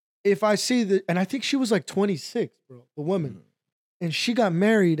if I see that, and I think she was like 26, bro, the woman, and she got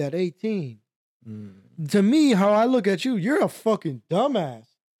married at 18. To me, how I look at you, you're a fucking dumbass.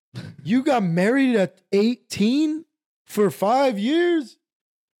 You got married at 18 for 5 years?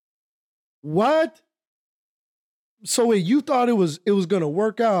 What? So wait, you thought it was gonna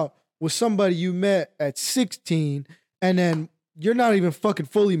work out with somebody you met at 16, and then you're not even fucking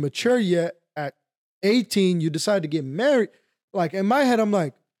fully mature yet. At 18, you decide to get married. Like in my head, I'm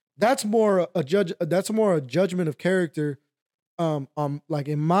like, that's more a judgment of character. Like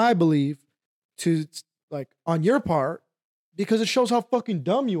in my belief, to like on your part, because it shows how fucking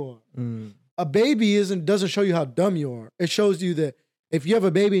dumb you are. A baby doesn't show you how dumb you are. It shows you that if you have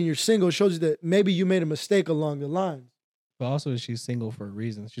a baby and you're single, it shows you that maybe you made a mistake along the line. But also, she's single for a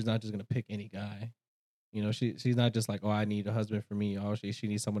reason. She's not just gonna pick any guy. You know, she's not just like, oh, I need a husband for me. Oh, she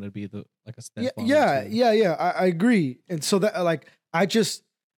needs someone to be like a stepfather. Yeah. I agree. And so that like I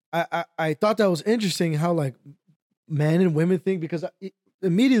thought that was interesting how like men and women think, because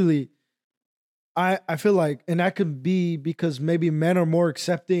immediately I feel like, and that could be because maybe men are more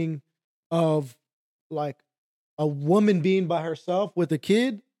accepting of like a woman being by herself with a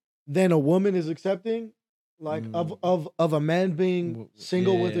kid than a woman is accepting like of a man being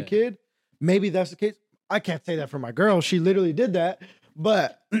single with a kid. Maybe that's the case. I can't say that for my girl. She literally did that,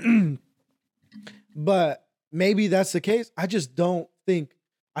 but maybe that's the case. I just don't think.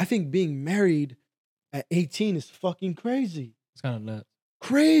 I think being married at 18 is fucking crazy. It's kind of nuts.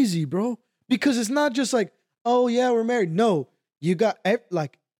 Crazy, bro. Because it's not just like, oh yeah, we're married. No, you got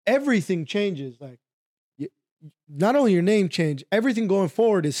like everything changes. Like, not only your name change, everything going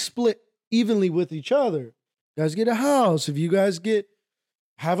forward is split evenly with each other. You guys get a house. If you guys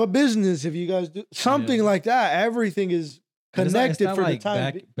have a business, if you guys do something like that, everything is connected for like the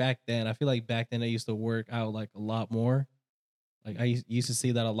time. Back then, I feel like back then I used to work out like a lot more. Like I used to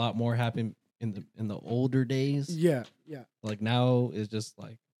see that a lot more happen in the older days. Yeah. Like now it's just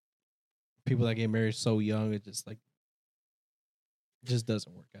like people that get married so young, it just like just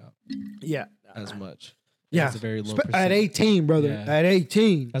doesn't work out. Yeah. As much. Yeah. It's a very low at 18, brother. Yeah. At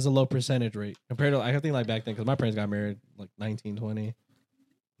 18. That's a low percentage rate compared to, I think like back then, because my parents got married like 19, 20.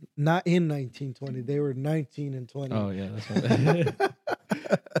 Not in 1920. They were 19 and 20. Oh, yeah. That's right.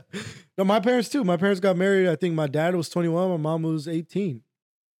 No, my parents too. My parents got married. I think my dad was 21. My mom was 18.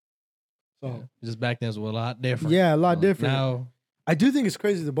 So yeah. Just back then was a lot different. Yeah, a lot different. Now, I do think it's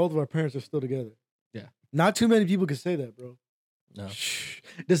crazy that both of our parents are still together. Yeah. Not too many people can say that, bro. No.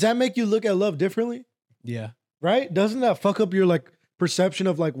 Does that make you look at love differently? Yeah. Right? Doesn't that fuck up your like perception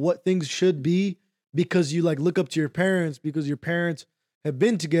of like what things should be, because you like look up to your parents because your parents have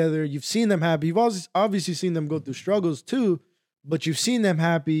been together, you've seen them happy. You've obviously seen them go through struggles too, but you've seen them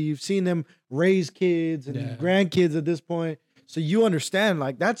happy. You've seen them raise kids and grandkids at this point. So you understand,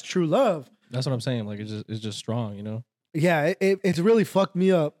 like, that's true love. That's what I'm saying. Like, it's just strong, you know? Yeah, it's really fucked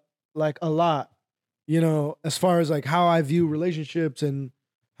me up, like, a lot, you know, as far as, like, how I view relationships and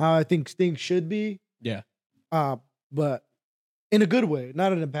how I think things should be. Yeah. But in a good way,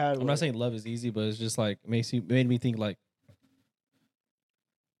 not in a bad way. I'm not saying love is easy, but it's just, like, made me think, like,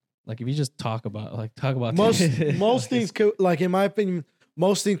 if you just talk about most things could, like, in my opinion,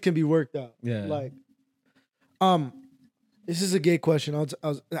 most things can be worked out. Yeah. Like, this is a gay question.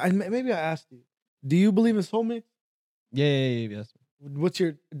 Maybe I asked you. Do you believe in soulmates? Yeah, yes.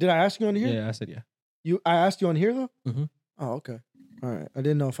 Did I ask you on here? Yeah, I said yeah. I asked you on here though? Mm-hmm. Oh, okay. All right. I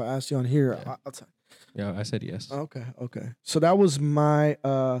didn't know if I asked you on here. Yeah. I'll tell you. Yeah, I said yes. Okay. So that was my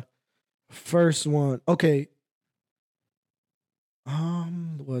first one. Okay.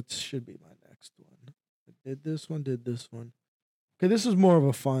 What should be my next one? I did this one. Okay, this is more of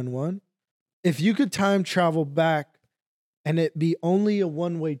a fun one. If you could time travel back and it be only a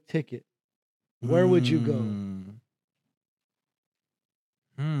one-way ticket, where would you go?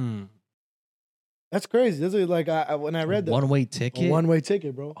 That's crazy. This is like when I read that. One-way ticket? A one-way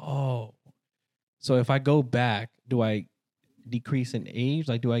ticket, bro. Oh. So if I go back, do I decrease in age?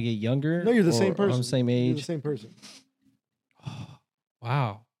 Like, do I get younger? No, you're the same person. I'm the same age? You're the same person. Oh,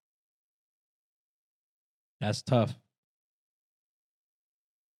 wow. That's tough.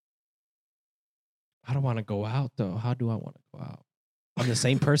 I don't want to go out though. How do I want to go out? I'm the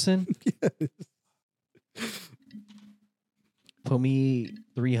same person. Yes. Put me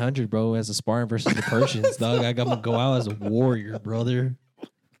 300, bro, as a sparring versus the Persians, dog. I'm gonna go out as a warrior, brother.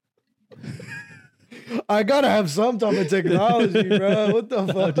 I gotta have some type of technology, bro. What the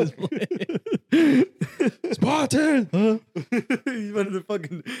fuck? Spartan. Huh? He's one of the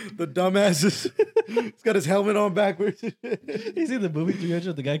fucking the dumbasses. He's got his helmet on backwards. You see the movie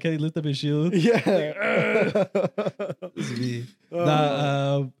 300? The guy can't lift up his shield. Yeah. This is me.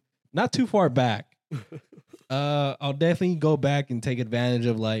 Not too far back. I'll definitely go back and take advantage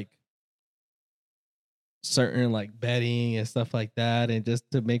of like certain like betting and stuff like that, and just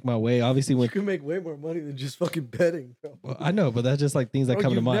to make my way. Obviously, You can make way more money than just fucking betting, bro. well, I know, but that's just like things that come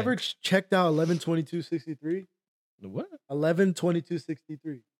to You've mind. never checked out 11/22/63? What?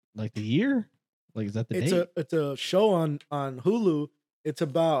 11/22/63. Like the year? Like is that the date? It's a show on Hulu. It's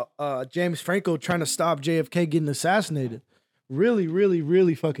about James Franco trying to stop JFK getting assassinated. Really, really,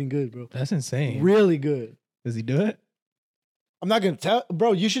 really fucking good, bro. That's insane. Really good. Does he do it? I'm not gonna tell,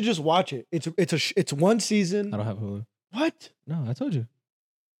 bro. You should just watch it. It's one season. I don't have Hulu. What? No, I told you.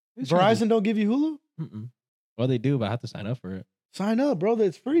 Verizon don't give you Hulu? Mm-mm. Well, they do, but I have to sign up for it. Sign up, bro.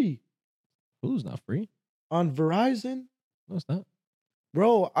 It's free Hulu's not free. on Verizon, No, it's not.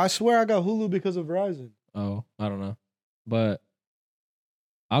 bro. I swear I got Hulu because of Verizon. Oh, I don't know. But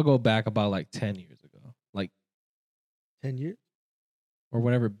I'll go back about like 10 years ago. Like 10 years. or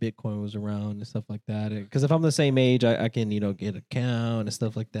whenever Bitcoin was around and stuff like that. Because if I'm the same age, I can, get an account and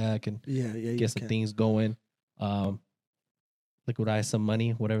stuff like that. I can Yeah. You get some can. things going. Liquidize some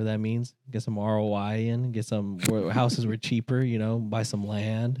money, whatever that means. Get some ROI in, get some where houses were cheaper, buy some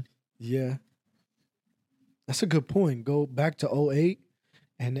land. Yeah. That's a good point. Go back to 08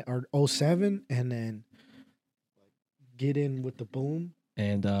 or 07 and then get in with the boom.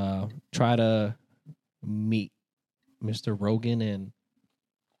 And try to meet Mr. Rogan and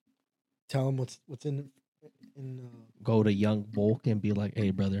Tell him what's in go to Young Volk and be like,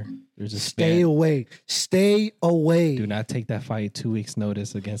 hey, brother, there's a stay span. away. Stay away. Do not take that fight 2 weeks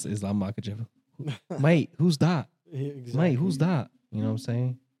notice against Islam Makhachev. Mate, who's that? Yeah, exactly. Mate, who's that? You know what I'm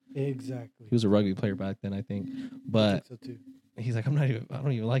saying? Exactly. He was a rugby player back then, I think. I But think so too. he's like, I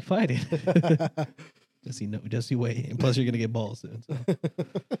don't even like fighting. Just you wait. And plus you're gonna get balls soon. So.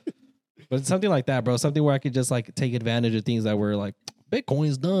 But something like that, bro. Something where I could just like take advantage of things that were like,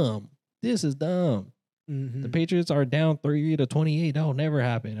 Bitcoin's dumb. This is dumb. Mm-hmm. The Patriots are down 30-28. That'll never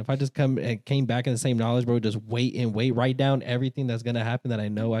happen. If I just came back in the same knowledge, bro, just wait, write down everything that's gonna happen that I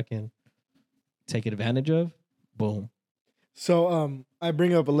know I can take advantage of. Boom. So I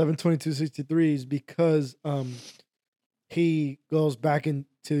bring up 11/22/63 because he goes back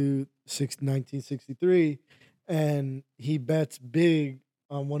into 1963 and he bets big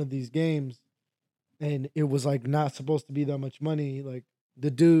on one of these games, and it was like not supposed to be that much money. Like the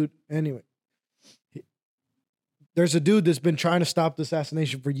dude, anyway. There's a dude that's been trying to stop the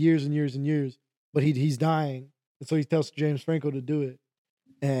assassination for years and years and years, but he's dying, and so he tells James Franco to do it,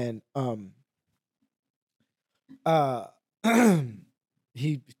 and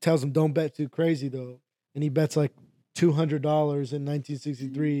he tells him don't bet too crazy though, and he bets like $200 in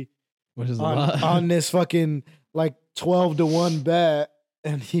 1963 Which is a lot. on this fucking like 12-1 bet,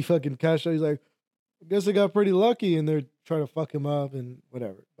 and he fucking cashed out. He's like, I guess I got pretty lucky, and they're trying to fuck him up and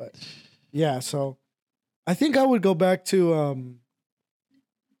whatever. But yeah, so I think I would go back to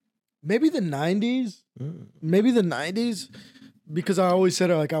maybe the 90s. Maybe the 90s. Because I always said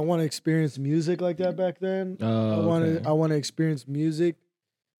like I want to experience music like that back then. I want to experience music.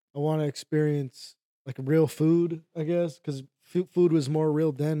 I want to experience like real food, I guess, because food was more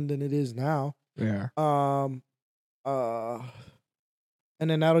real then than it is now. Yeah. And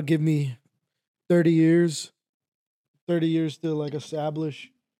then that'll give me 30 years. 30 years to like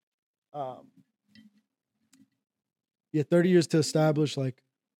establish. 30 years to establish like.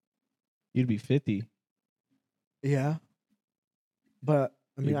 You'd be 50. Yeah. But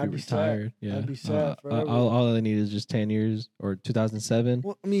I mean, You'd I'd be retired. sad. Yeah. I'd be sad forever. All I need is just 10 years or 2007.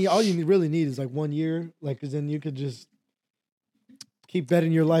 Well, I mean, all you really need is like 1 year, like, because then you could just keep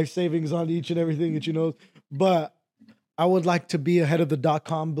betting your life savings on each and everything that you know. But I would like to be ahead of the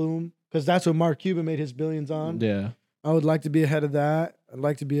 .com boom because that's what Mark Cuban made his billions on. Yeah. I would like to be ahead of that. I'd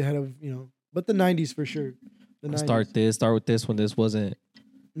like to be ahead of, but the 90s for sure. The 90s. Start with this when this wasn't,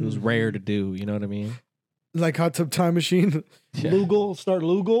 it was rare to do. You know what I mean? Like Hot Tub Time Machine. Yeah. Lugal. Start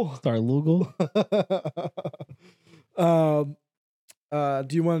Lugal.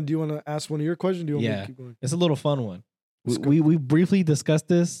 Do you want to ask one of your questions? Do you want me to keep going? It's a little fun one. We briefly discussed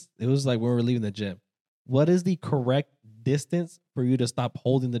this. It was like when we were leaving the gym. What is the correct distance for you to stop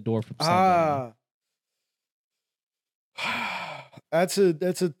holding the door from somebody? That's a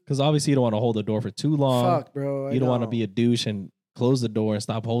Because obviously you don't want to hold the door for too long. fuck, bro. You don't want to be a douche and close the door and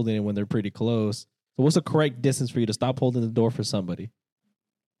stop holding it when they're pretty close. So what's the correct distance for you to stop holding the door for somebody?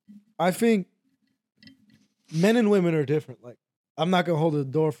 I think men and women are different. Like, I'm not gonna hold the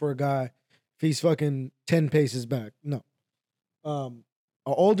door for a guy if he's fucking 10 paces back. No. An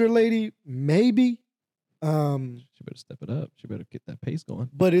older lady, maybe. She better step it up. She better get that pace going.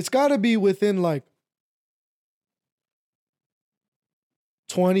 But it's gotta be within like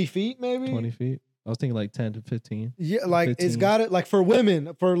 20 feet, maybe. 20 feet. I was thinking like 10 to 15. Yeah, like 15. it's got it. Like for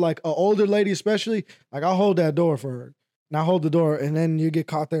women, for like an older lady especially, like I'll hold that door for her. Now hold the door, and then you get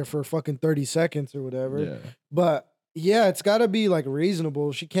caught there for fucking 30 seconds or whatever. Yeah. But yeah, it's got to be like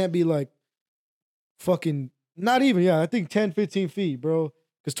reasonable. She can't be like fucking, not even, I think 10, 15 feet, bro.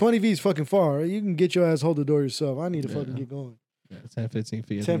 Because 20 feet is fucking far. You can get your ass hold the door yourself. I need to fucking get going. Yeah, 10, 15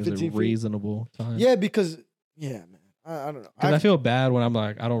 feet. 10, 15 is a 15 feet. reasonable time. Yeah, because, man. I don't know. Because I feel bad when I'm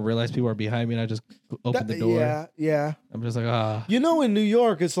like, I don't realize people are behind me and I just open the door. Yeah. I'm just like, ah. You know, in New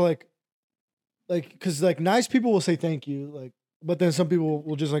York, it's like, because like nice people will say thank you, like, but then some people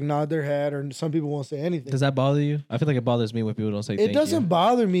will just like nod their head, or some people won't say anything. Does that bother you? I feel like it bothers me when people don't say thank you. It doesn't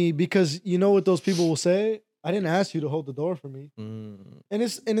bother me because you know what those people will say? I didn't ask you to hold the door for me. And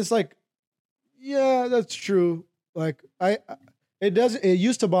it's like, yeah, that's true. Like it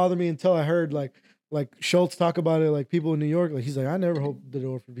used to bother me until I heard like Schultz talk about it, like people in New York, like he's like, I never hold the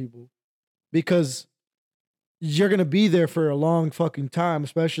door for people because you're gonna be there for a long fucking time,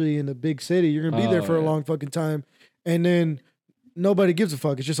 especially in a big city. You're gonna be there for a long fucking time, and then nobody gives a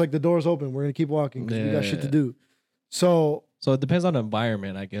fuck. It's just like the door's open. We're gonna keep walking because we got shit to do. So it depends on the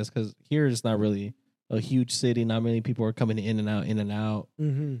environment, I guess, because here it's not really a huge city. Not many people are coming in and out, in and out.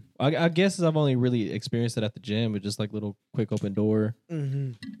 Mm-hmm. I guess I've only really experienced it at the gym with just like little quick open door.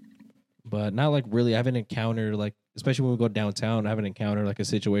 Mm-hmm. But not like really. I haven't encountered like, especially when we go downtown, I haven't encountered like a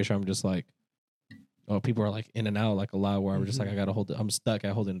situation where I'm just like, oh, people are like in and out like a lot where I'm just like, I gotta hold it. I'm stuck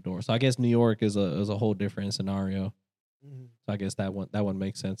at holding the door. So I guess New York is a whole different scenario. Mm-hmm. So I guess that one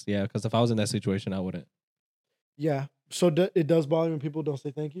makes sense. Yeah, because if I was in that situation, I wouldn't. Yeah. So it does bother when people don't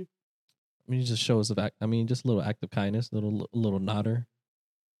say thank you? I mean, it just shows just a little act of kindness, little nodder.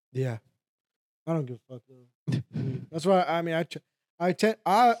 Yeah. I don't give a fuck though. That's why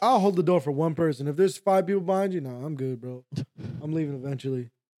I'll hold the door for one person. If there's 5 people behind you, no, I'm good, bro. I'm leaving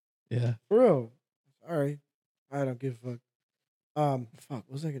eventually. Yeah. For real. All right. I don't give a fuck. Fuck,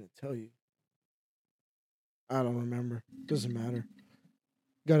 what was I gonna tell you? I don't remember. Doesn't matter.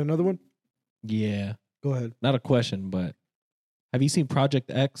 Got another one? Yeah. Go ahead. Not a question, but have you seen Project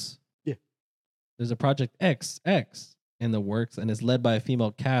X? Yeah. There's a Project X in the works, and it's led by a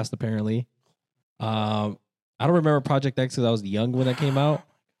female cast, apparently. I don't remember Project X because I was young when that came out,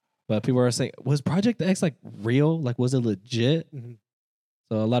 but people are saying, was Project X like real? Like, was it legit? Mm-hmm.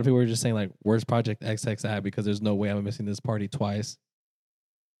 So a lot of people were just saying, like, where's Project XX at? Because there's no way I'm missing this party twice.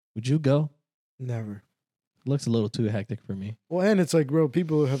 Would you go? Never. It looks a little too hectic for me. Well, and it's like, bro,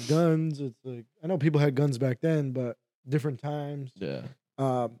 people have guns. It's like, I know people had guns back then, but different times. Yeah.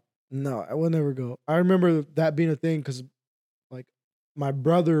 No, I will never go. I remember that being a thing because, like, my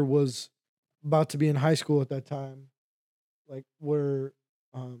brother was about to be in high school at that time. Like, where,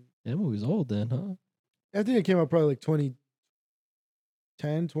 that movie's old then, huh? I think it came out probably like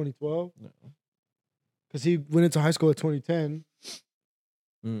 2010, 2012. No. Because he went into high school at 2010.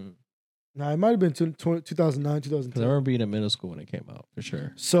 Nah, it might have been 2009, 2010. Because I remember being in middle school when it came out, for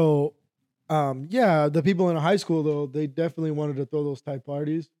sure. So, yeah, the people in high school, though, they definitely wanted to throw those type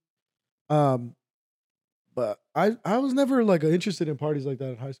parties. But I was never, like, interested in parties like that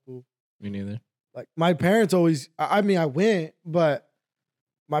in high school. Me neither. Like, my parents always, I mean, I went, but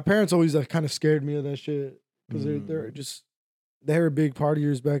my parents always like, kind of scared me of that shit. Because they were big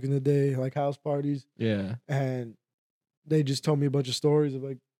partiers back in the day, like house parties. Yeah. And they just told me a bunch of stories of,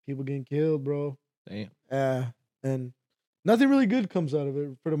 like, people getting killed, bro. Damn. And nothing really good comes out of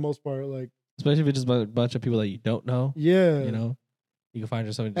it for the most part. Like, especially if it's just a bunch of people that you don't know. Yeah. You know? You can find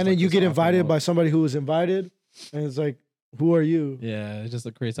yourself. And then you get invited by somebody who was invited. And it's like, who are you? Yeah, it just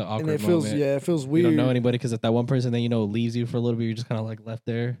creates an awkward and it feels, moment. Yeah, it feels weird. You don't know anybody because if that one person then leaves you for a little bit, you're just kind of like left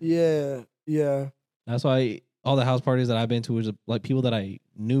there. Yeah. That's why all the house parties that I've been to was like people that I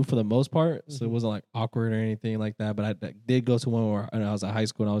knew for the most part, so it wasn't like awkward or anything like that. But I did go to one where I was at high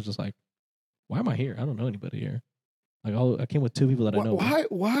school and I was just like, why am I here? I don't know anybody here. Like, I came with 2 people that I know.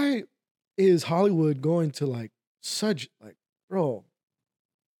 Why is Hollywood going to like such like, bro?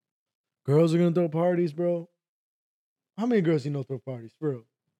 Girls are gonna throw parties, bro. How many girls you know throw parties, bro?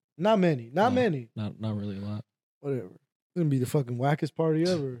 Not many. Not many. Not really a lot. Whatever. It's gonna be the fucking wackest party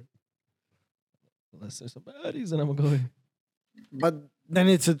ever. Unless there's some baddies, then I'm gonna go. But then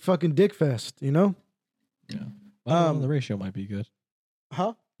it's a fucking dick fest, you know? Yeah. Well, the ratio might be good.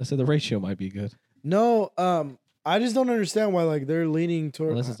 Huh? I said the ratio might be good. No, I just don't understand why like they're leaning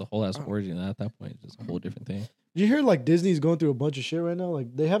toward. Unless it's a whole ass orgy, and at that point, it's just a whole different thing. Did you hear like Disney's going through a bunch of shit right now?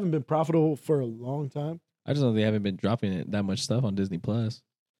 Like they haven't been profitable for a long time. I just know they haven't been dropping it that much stuff on Disney Plus.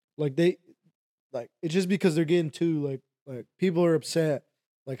 Like it's just because they're getting too like people are upset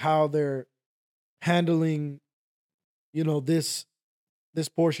like how they're handling, you know, this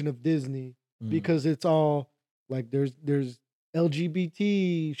portion of Disney because it's all like there's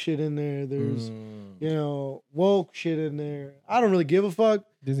LGBT shit in there. There's you know woke shit in there. I don't really give a fuck,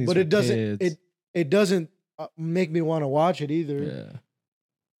 Disney's but for it doesn't kids. it doesn't make me want to watch it either. Yeah.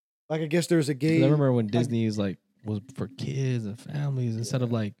 Like I guess there's a gay. I remember when Disney's like was for kids and families instead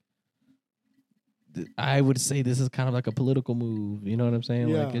of like. I would say this is kind of like a political move. You know what I'm saying?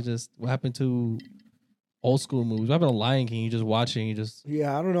 Yeah. Like it just what happened to old school movies. What happened to Lion King? You just watching. You just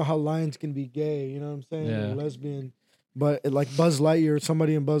Yeah, I don't know how lions can be gay. You know what I'm saying? Yeah. Or lesbian, but like Buzz Lightyear,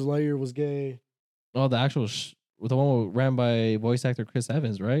 somebody in Buzz Lightyear was gay. oh the actual the one ran by voice actor Chris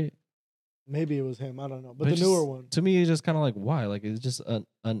Evans, right? Maybe it was him. I don't know, but But the it's newer just- one. To me, it's just kind of like why? Like it's just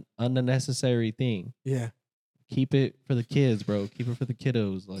an unnecessary thing. Yeah. Keep it for the kids, bro. Keep it for the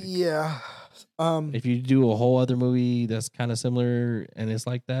kiddos. Like Yeah. if you do a whole other movie that's kind of similar and it's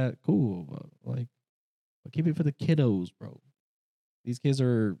like that, cool. But keep it for the kiddos, bro. These kids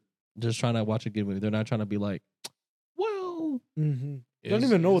are just trying to watch a good movie. They're not trying to be like, well, Don't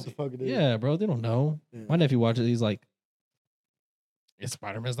even know what the fuck it is. Yeah, bro. They don't know. Yeah. My nephew watches. He's like, "It's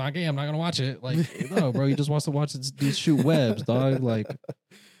Spider-Man's not gay. I'm not gonna watch it." Like, no, bro. He just wants to watch these shoot webs, dog. Like,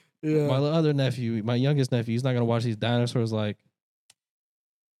 Yeah. my other nephew, my youngest nephew, he's not gonna watch these dinosaurs. Like,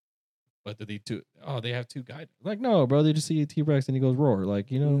 but did they two? Oh, they have two guys. Like, no, bro. They just see a T-Rex and he goes roar.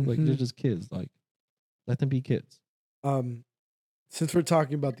 Like, you know, like they're just kids. Like, let them be kids. Since we're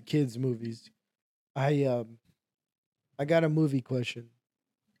talking about the kids' movies, I got a movie question.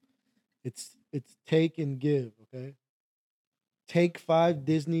 It's take and give, okay? Take 5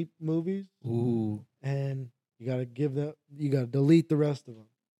 Disney movies Ooh. and you gotta delete the rest of them.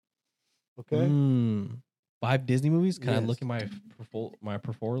 Okay? 5 Disney movies? Can I Yes. look at my portfolio? My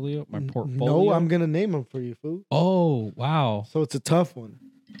portfolio? No, I'm gonna name them for you, fool. Oh, wow. So it's a tough one.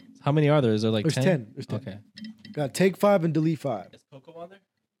 How many are there? Is there like There's 10? 10. There's 10. Okay. Got take 5 and delete 5. Is Coco on there?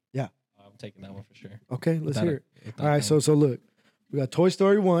 Yeah. I'm taking that one for sure. Okay, let's Without hear it. without All right, that so look, we got Toy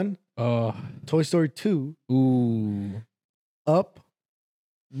Story 1, one. Toy Story 2, Ooh. Up,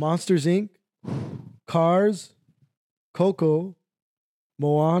 Monsters Inc., Cars, Coco,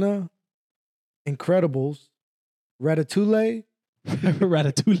 Moana, Incredibles, Ratatouille,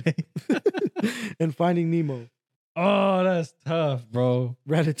 Ratatouille. and Finding Nemo. Oh, that's tough, bro.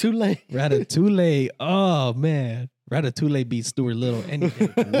 Ratatouille. Ratatouille. Oh, man. Ratatouille beat Stuart Little any day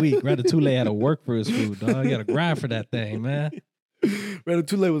of the week. Ratatouille had to work for his food, dog. You got to grind for that thing, man.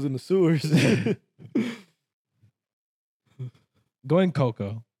 Ratatouille was in the sewers. Going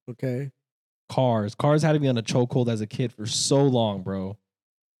Coco. Okay. Cars. Cars had to be on a chokehold as a kid for so long, bro.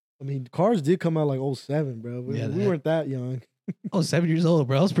 I mean, Cars did come out like 07, bro. Yeah, We weren't that young. I was 7 years old,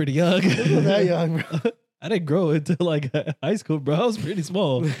 bro. I was pretty young. We weren't that young, bro. I didn't grow until like high school, bro. I was pretty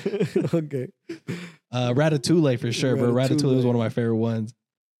small. Okay. Ratatouille for sure, bro. Ratatouille was Ratatouille. one of my favorite ones.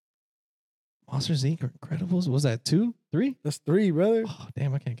 Monsters Inc. or Incredibles? Was that 2? 3? That's 3, brother. Oh,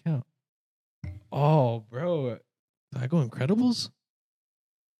 damn, I can't count. Oh, bro. Did I go Incredibles?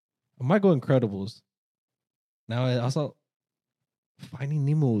 I might go Incredibles. Now, I also Finding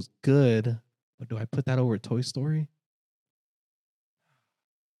Nemo was good, but do I put that over Toy Story?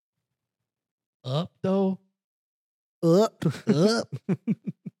 Up, though? Up.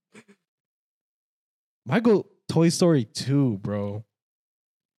 Might go Toy Story 2, bro.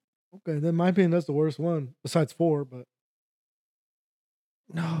 Okay, then in my opinion, that's the worst one, besides 4, but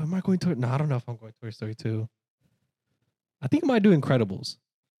No, am I going to? No, I don't know if I'm going Toy Story 2. I think I might do Incredibles.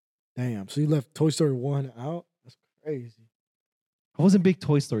 damn. So you left Toy Story 1 out? That's crazy. I wasn't a big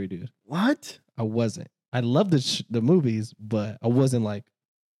Toy Story dude. What? I wasn't. I loved the movies, but I wasn't like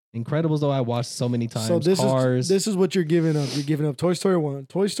Incredibles. Though I watched so many times. So Cars. this is what you're giving up. You're giving up Toy Story 1,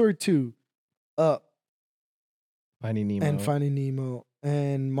 Toy Story 2, Up, Finding Nemo. and Finding Nemo,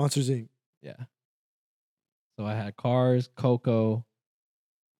 and Monsters Inc. Yeah. So I had Cars, Coco,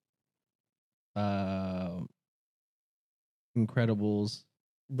 Incredibles,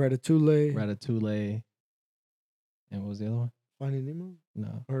 Ratatouille, Ratatouille, and what was the other one? Finding Nemo,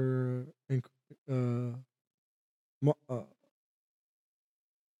 No. or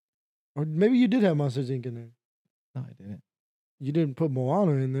or maybe you did have Monsters Inc. in there. No, I didn't. You didn't put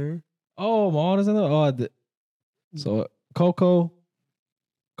Moana in there. Oh, Moana's in there. So Coco,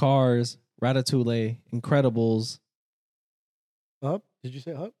 Cars, Ratatouille, Incredibles. Up? Did you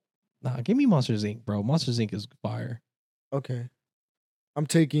say up? Nah, give me Monsters Inc., bro. Monsters Inc. is fire. Okay. I'm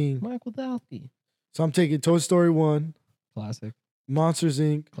taking Michael Dalkey. So I'm taking Toy Story 1, Classic. Monsters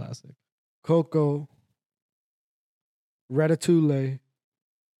Inc., Classic. Coco, Ratatouille.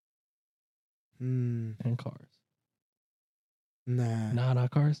 And Cars. Nah, Nah,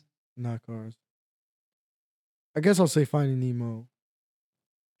 not Cars. not Cars. I guess I'll say Finding Nemo.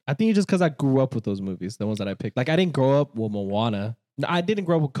 I think it's just because I grew up with those movies, the ones that I picked. Like, I didn't grow up with Moana. No, I didn't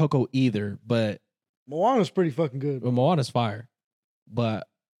grow up with Coco either, but Moana's pretty fucking good. Moana's fire. But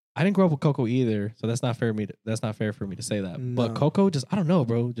I didn't grow up with Coco either, so that's not fair for me to say that. No. But Coco, just I don't know,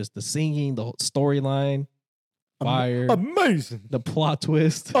 bro. Just the singing, the whole storyline, fire, Amazing. the plot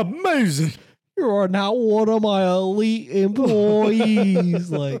twist. Amazing. You are now one of my elite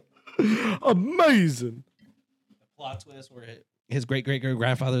employees. Like, amazing. The plot twist where his great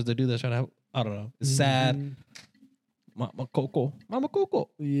grandfather's the dude that's trying to, I don't know. It's sad. Mama Coco.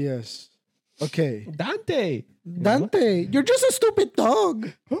 Yes. Okay. Dante, you're just a stupid dog.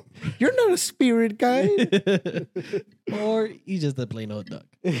 You're not a spirit guide. or he's just a plain old duck.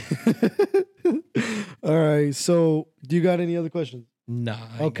 All right. So, do you got any other questions? Nah.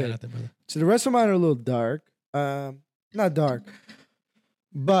 I ain't got nothing, brother. So the rest of mine are a little dark. Not dark,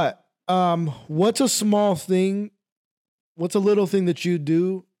 but what's a small thing? What's a little thing that you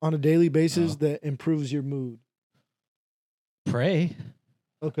do on a daily basis that improves your mood? Pray.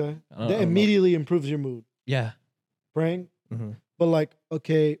 Okay. That immediately improves your mood. Yeah. Praying. Mm-hmm. But like,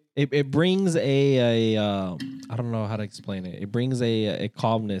 okay. It brings a I don't know how to explain it. It brings a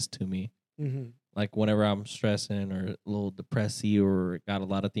calmness to me. Mm-hmm. Like whenever I'm stressing or a little depressy or got a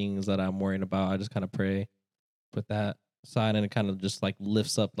lot of things that I'm worrying about, I just kind of pray, put that aside, and it kind of just like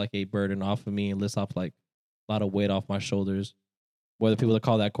lifts up like a burden off of me and lifts off like a lot of weight off my shoulders. Whether people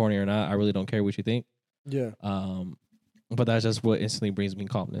call that corny or not, I really don't care what you think. Yeah. But that's just what instantly brings me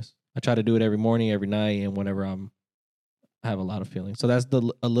calmness. I try to do it every morning, every night, and whenever I have a lot of feelings. So that's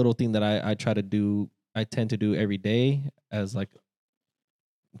a little thing that I try to do. I tend to do every day as like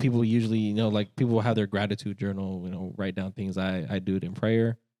people usually, like people have their gratitude journal, write down things. I do it in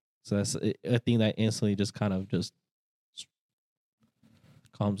prayer. So that's a thing that instantly just kind of just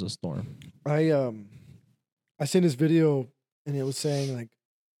calms a storm. I seen this video and it was saying like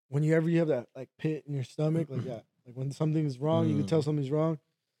whenever you have that like pit in your stomach like that, like when something's wrong, you can tell something's wrong.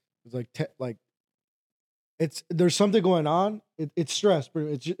 It's like there's something going on. It's stress.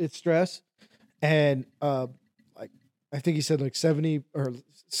 It's stress, and like I think he said like 70 or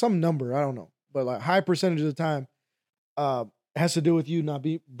some number. I don't know, but like high percentage of the time, has to do with you not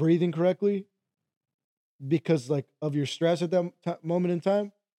breathing correctly because like of your stress at that moment in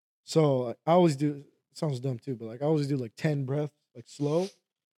time. So like, I always do. It sounds dumb too, but like I always do like 10 breaths, like slow,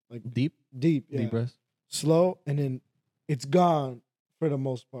 like deep, yeah. Deep breaths, slow, and then it's gone for the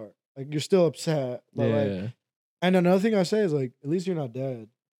most part. Like you're still upset, but like, and another thing I say is like, at least you're not dead.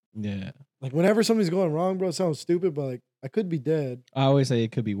 Yeah. Like whenever something's going wrong, bro, it sounds stupid, but like I could be dead. I always say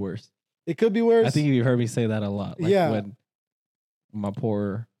it could be worse. It could be worse. I think you heard me say that a lot. Like when my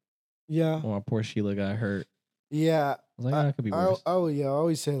poor Sheila got hurt. Yeah. I was like, it could be worse. I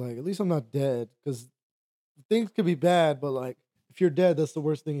always say like, at least I'm not dead, because things could be bad, but like if you're dead, that's the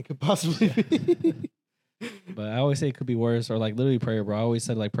worst thing it could possibly be. But I always say it could be worse, or like literally prayer, bro. I always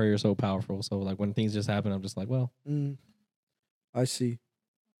said like prayer is so powerful. So like when things just happen, I'm just like, well. I see.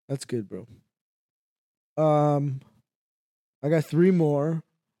 That's good, bro. I got 3 more.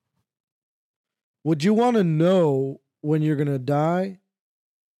 Would you want to know when you're gonna die?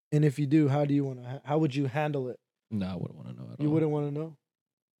 And if you do, how would you handle it? No, I wouldn't want to know at all. You wouldn't want to know?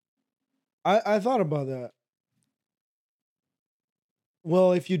 I thought about that.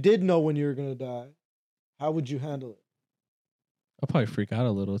 Well, if you did know when you were gonna die, how would you handle it? I'll probably freak out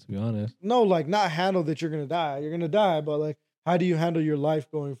a little, to be honest. No, like not handle that you're gonna die. You're gonna die, but like, how do you handle your life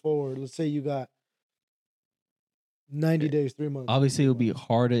going forward? Let's say you got 90 days, 3 months. Obviously, it would be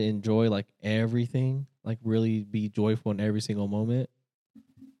hard to enjoy like everything, like really be joyful in every single moment,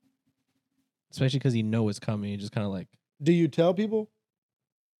 especially because you know it's coming. You just kind of like. Do you tell people?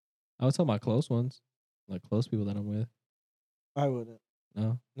 I would tell my close ones, like close people that I'm with. I wouldn't.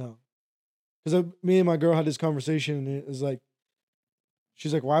 No. Because me and my girl had this conversation, and it was like,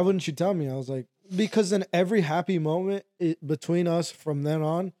 she's like, why wouldn't you tell me? I was like, because in every happy moment between us from then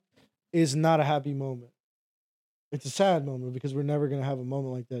on is not a happy moment. It's a sad moment because we're never going to have a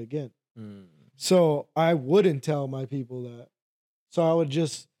moment like that again. So I wouldn't tell my people that. So I would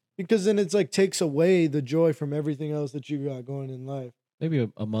just, because then it's like takes away the joy from everything else that you got going in life. Maybe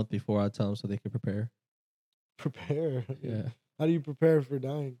a month before I tell them so they can prepare. Prepare. Yeah. How do you prepare for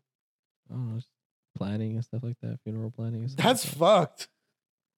dying? I don't know, just planning and stuff like that. Funeral planning. And stuff That's like that. fucked.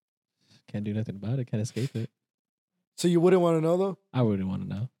 Can't do nothing about it. Can't escape it. So you wouldn't want to know though? I wouldn't want to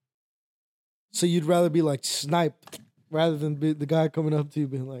know. So you'd rather be like sniped rather than be the guy coming up to you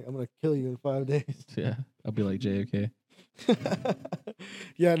being like, I'm gonna kill you in 5 days. Yeah, I'll be like JFK.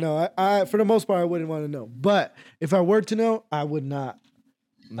 Yeah, no, I for the most part I wouldn't want to know. But if I were to know, I would not.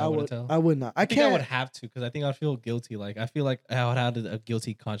 I would tell. I would not. I think I can't. would have to because I think I'd feel guilty. Like I feel like I would have a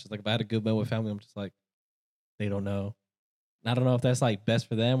guilty conscience. Like if I had a good meal with family, I'm just like, they don't know. And I don't know if that's like best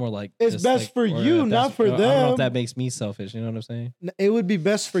for them or like It's just, best like, for you, not for I don't know them. if that makes me selfish. You know what I'm saying? It would be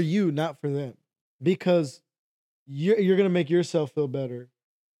best for you, not for them, because you're gonna make yourself feel better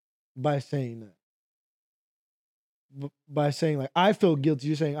by saying that. By saying like I feel guilty,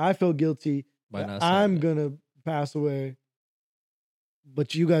 you're saying I feel guilty. By not I'm saying that. gonna pass away,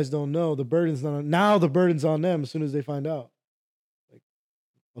 but you guys don't know the burden's not on, now. The burden's on them as soon as they find out. Like,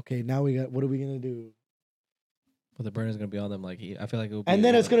 okay, now we got. What are we gonna do? But the burden is gonna be on them. Like I feel like it would be. And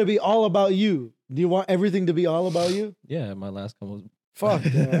then it's gonna be all about you. Do you want everything to be all about you? Yeah, my last couple. Was... Fuck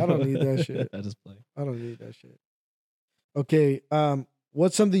that. I don't need that shit. I just play. I don't need that shit. Okay,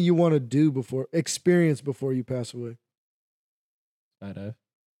 what's something you want to experience before you pass away? Skydive.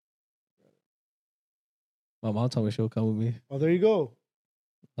 My mom told me she'll come with me. Oh, there you go.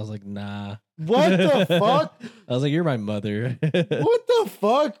 I was like, nah. What the fuck? I was like, you're my mother. What the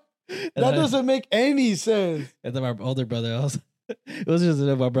fuck? And That doesn't make any sense. And then my older brother, it was just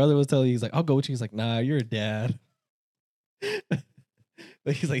my brother was telling me, he's like, I'll go with you. He's like, nah, you're a dad.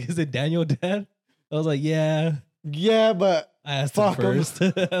 But he's like, is it Daniel dad? I was like, yeah. Yeah, but I asked him first.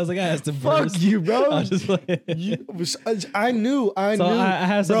 I was like, I asked him first. Fuck you, bro. I was just like, I knew. I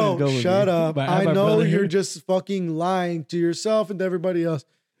had something to go with shut me. up. But I my know brother you're here. just fucking lying to yourself and to everybody else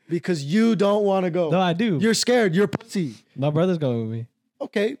because you don't want to go. No, I do. You're scared. You're pussy. My brother's going with me.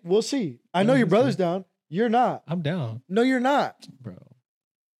 Okay, we'll see. I know your brother's down. You're not. I'm down. No, you're not. Bro.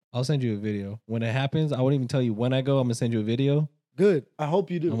 I'll send you a video. When it happens, I won't even tell you when I go. I'm going to send you a video. Good. I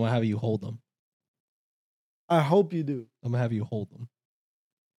hope you do. I'm going to have you hold them. I hope you do. I'm going to have you hold them.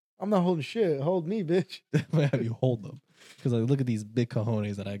 I'm not holding shit. Hold me, bitch. I'm going to have you hold them. Because like, look at these big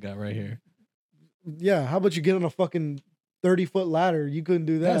cojones that I got right here. Yeah, how about you get on a fucking 30-foot ladder? You couldn't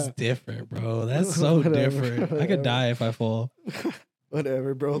do that. That's different, bro. That's so Whatever, different. I whatever. could die if I fall.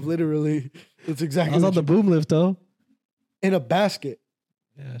 Whatever, bro. Literally, it's exactly I was what on the you- boom lift, though. in a basket.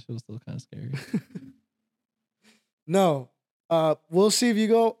 Yeah, she was still kind of scary. No. We'll see if you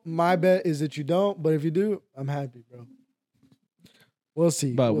go. My bet is that you don't, but if you do, I'm happy, bro. We'll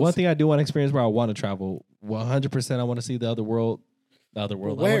see. But We'll one see. thing I do want to experience where I want to travel, 100%, I want to see the other world. The other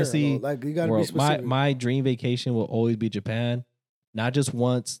world. I want Where? to see though? Like you gotta be world. specific. My dream vacation will always be Japan. Not just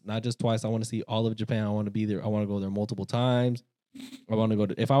once, not just twice. I want to see all of Japan. I want to be there. I want to go there multiple times. I want to go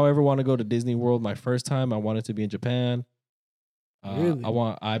to, if I ever want to go to Disney World, my first time, I want it to be in Japan. Really?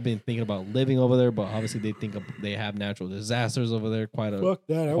 I've been thinking about living over there, but obviously they have natural disasters over there quite Fuck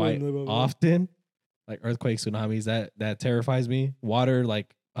that. I quite wouldn't live over there. often, like earthquakes, tsunamis. That terrifies me. Water,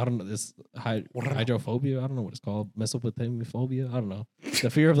 like I don't know, this hydrophobia. I don't know what it's called. Mesopotamia. I don't know. The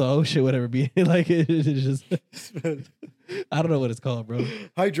fear of the ocean, whatever be like. It's just I don't know what it's called, bro.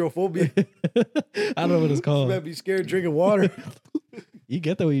 Hydrophobia. I don't know what it's You called. might be scared drinking water. You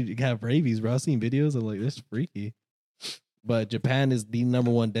get that when you have rabies, bro. I've seen videos of like this freaky. But Japan is the number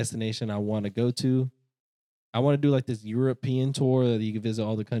one destination I want to go to. I want to do like this European tour that you can visit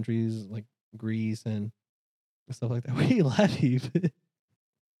all the countries like Greece and stuff like that. Why are you laughing?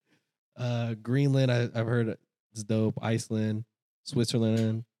 Greenland, I've heard it's dope. Iceland,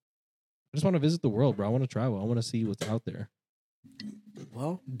 Switzerland. I just want to visit the world, bro. I want to travel. I want to see what's out there.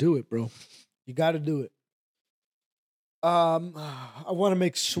 Well, do it, bro. You got to do it. I want to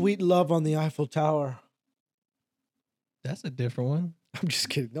make sweet love on the Eiffel Tower. That's a different one. I'm just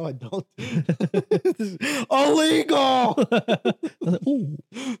kidding. No, I don't. This is illegal. I was like, ooh.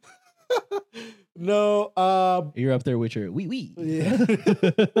 No. You're up there with your wee. Yeah.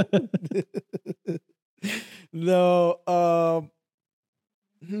 No.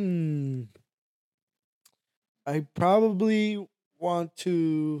 I probably want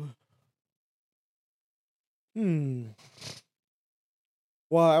to.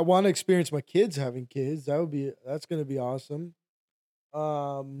 Well, I want to experience my kids having kids. That's gonna be awesome.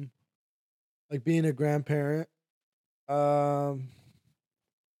 Like being a grandparent. Such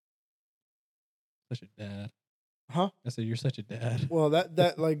a dad. Huh? I said you're such a dad. Well,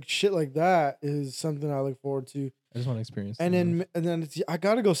 that like shit like that is something I look forward to. I just want to experience. And then I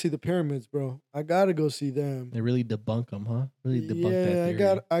gotta go see the pyramids, bro. I gotta go see them. They really debunk them, huh? Really debunk that theory.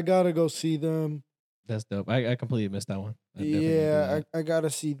 Yeah, I gotta go see them. That's dope. I completely missed that one. I gotta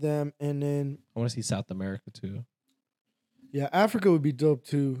see them, and then I want to see South America too. Yeah, Africa would be dope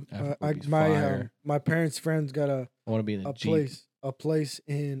too. My parents' friends got I want to be in a place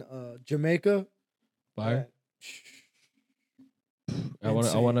in Jamaica. Fire. I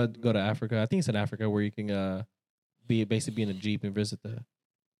want to go to Africa. I think it's in Africa where you can basically be in a Jeep and visit the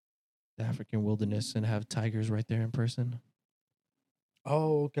African wilderness and have tigers right there in person.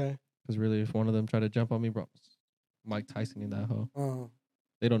 Oh, okay. Because really, if one of them tried to jump on me, bro, Mike Tyson in that hoe.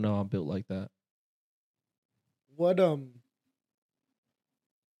 They don't know I'm built like that. What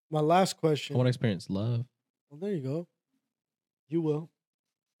my last question. I want to experience love. Well, there you go. You will.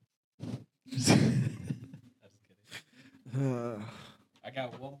 Just kidding. I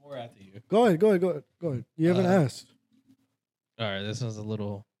got one more after you. Go ahead. You haven't asked. All right, this is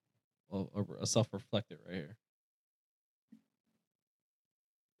a self-reflective right here.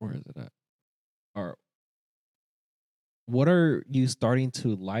 Where is it at? All right. What are you starting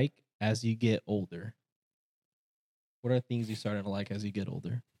to like as you get older? What are things you starting to like as you get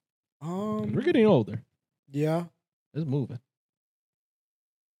older? We're getting older. Yeah. It's moving.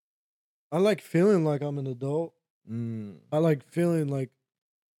 I like feeling like I'm an adult. I like feeling like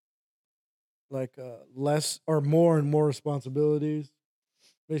less or more and more responsibilities.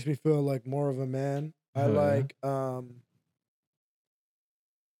 Makes me feel like more of a man. I like I'll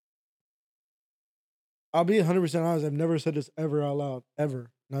be 100% honest. I've never said this ever out loud,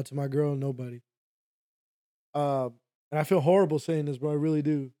 ever. Not to my girl, nobody. And I feel horrible saying this, bro. I really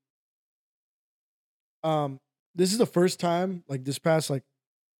do. This is the first time, like this past like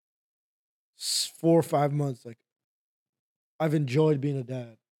 4 or 5 months, like I've enjoyed being a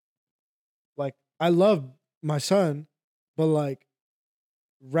dad. Like I love my son, but like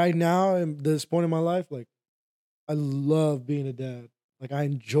right now at this point in my life, like I love being a dad. Like I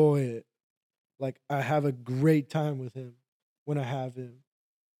enjoy it. Like I have a great time with him when I have him.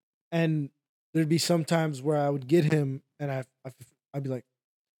 And there'd be some times where I would get him and I'd be like,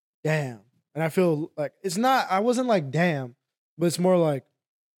 damn. And I feel like I wasn't like damn, but it's more like,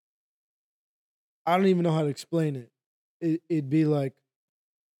 I don't even know how to explain it. It'd be like,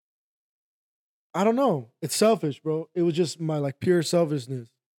 I don't know. It's selfish, bro. It was just my like pure selfishness.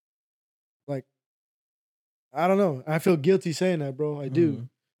 Like, I don't know. I feel guilty saying that, bro. I do.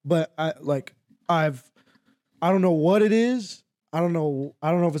 But I don't know what it is. I don't know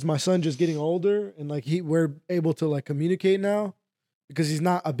if it's my son just getting older and like we're able to like communicate now because he's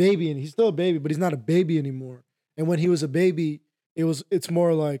not a baby and he's still a baby, but he's not a baby anymore. And when he was a baby, it's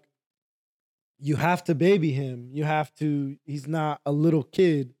more like you have to baby him. He's not a little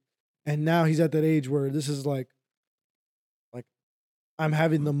kid. And now he's at that age where this is like I'm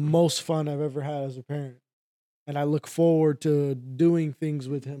having the most fun I've ever had as a parent. And I look forward to doing things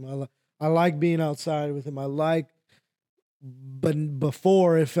with him. I like being outside with him. But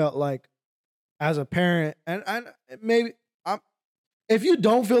before it felt like as a parent, and maybe if you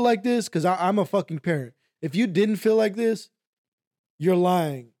don't feel like this, because I'm a fucking parent. If you didn't feel like this, you're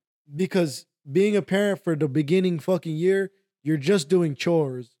lying. Because being a parent for the beginning fucking year, you're just doing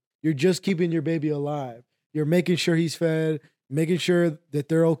chores. You're just keeping your baby alive. You're making sure he's fed, making sure that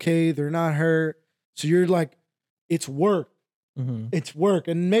they're okay, they're not hurt. So you're like, it's work. Mm-hmm. It's work.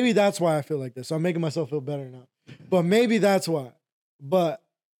 And maybe that's why I feel like this. So I'm making myself feel better now. But maybe that's why. But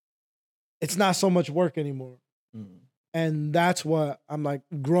it's not so much work anymore. Mm. And that's what I'm like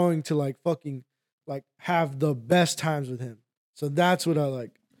growing to like fucking like have the best times with him. So that's what I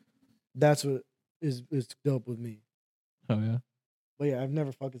like. That's what is dope with me. Oh yeah. But yeah, I've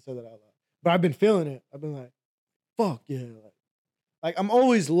never fucking said that out loud. But I've been feeling it. I've been like, fuck yeah. Like I'm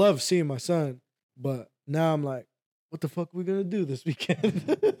always loved seeing my son, but now I'm like, what the fuck are we gonna do this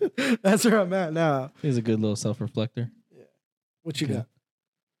weekend? That's where I'm at now. He's a good little self-reflector. Yeah. What you got?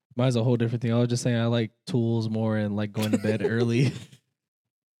 Mine's a whole different thing. I was just saying I like tools more and like going to bed early.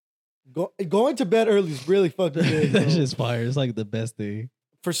 Going to bed early is really fucking good. That's just fire. It's like the best thing.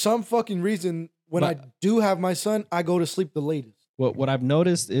 For some fucking reason, when I do have my son, I go to sleep the latest. What I've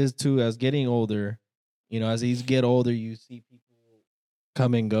noticed is too, as getting older, you know, as these get older, you see people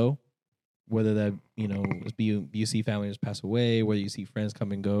come and go. Whether that, you know, you see families pass away, whether you see friends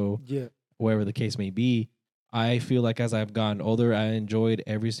come and go, whatever the case may be. I feel like as I've gotten older, I enjoyed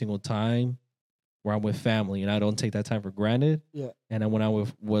every single time where I'm with family, and I don't take that time for granted. Yeah. And then when I'm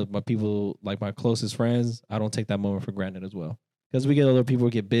with my people, like my closest friends, I don't take that moment for granted as well. Because we get older, people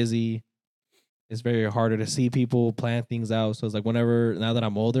get busy. it's very harder to see people plan things out. So it's like whenever now that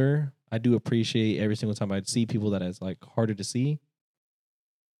I'm older, I do appreciate every single time I see people that it's like harder to see.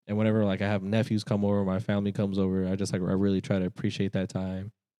 And whenever like I have nephews come over, my family comes over, I really try to appreciate that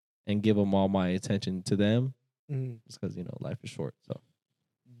time and give them all my attention to them. Just because life is short. So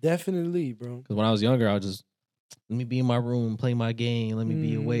definitely, bro. Because when I was younger, I was just let me be in my room, play my game, let me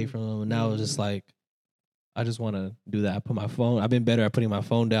be away from them. And now it's just like I just want to do that. I put my phone. I've been better at putting my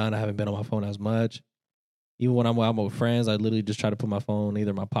phone down. I haven't been on my phone as much. Even when I'm with friends, I literally just try to put my phone either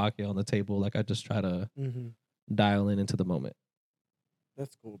in my pocket on the table. Like I just try to dial into the moment.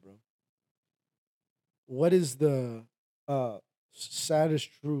 That's cool, bro. What is the saddest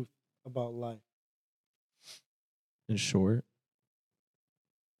truth about life? In short.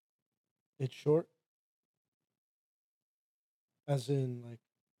 It's short? As in, like...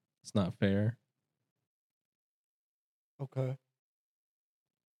 It's not fair. Okay.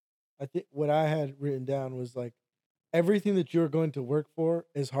 I think what I had written down was like, everything that you're going to work for,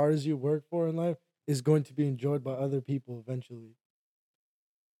 as hard as you work for in life, is going to be enjoyed by other people eventually.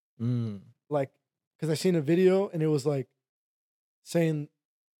 Like, because I seen a video and it was like saying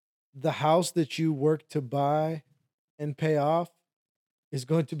the house that you work to buy and pay off is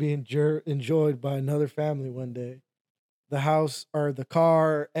going to be enjoyed by another family one day. The house or the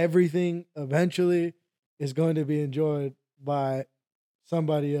car, everything eventually is going to be enjoyed by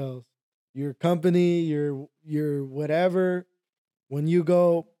somebody else. Your company, your whatever, when you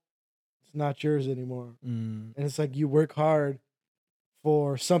go, it's not yours anymore. And it's like you work hard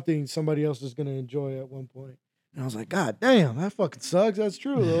for something somebody else is going to enjoy at one point. And I was like, God damn, that fucking sucks. That's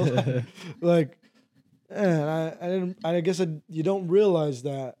true, though. Like, man, I guess you don't realize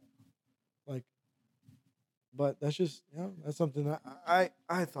that. Like, but that's just, that's something that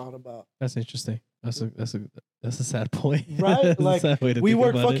I thought about. That's interesting. That's a sad point. Right? Like, we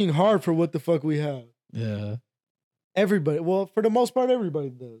work fucking hard for what the fuck we have. Yeah. Everybody. Well, for the most part, everybody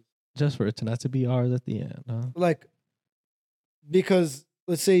does. Just for it to not to be ours at the end, huh? Like, because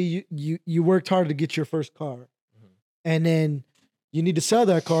let's say you worked hard to get your first car, and then you need to sell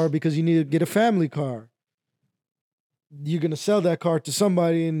that car because you need to get a family car. You're gonna sell that car to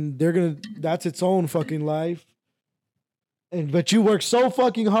somebody, and that's its own fucking life. But you work so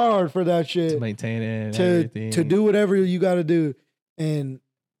fucking hard for that shit to maintain it, to do whatever you got to do, and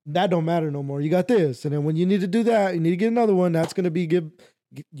that don't matter no more. You got this, and then when you need to do that, you need to get another one. That's gonna be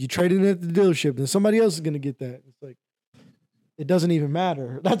you trading it at the dealership, and somebody else is gonna get that. It's like it doesn't even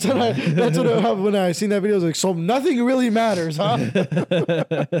matter. That's what when I seen that video. I was like, so nothing really matters, huh?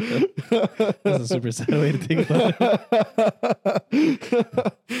 That's a super sad way to think about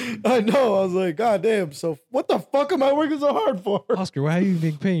it. I know. I was like, God damn. So what the fuck am I working so hard for? Oscar, why are you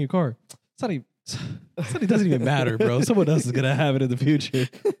even paying your car? It doesn't even matter, bro. Someone else is gonna have it in the future.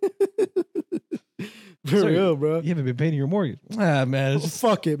 For real, bro. You haven't been paying your mortgage. Ah, man.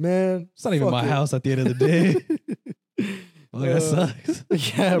 Fuck it, man. It's not even my house at the end of the day. Like, that sucks.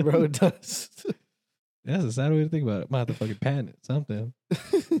 Yeah, bro, it does. That's a sad way to think about it. Might have to fucking patent it, something.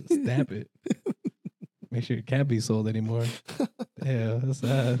 Stamp it. Make sure it can't be sold anymore. Yeah, that's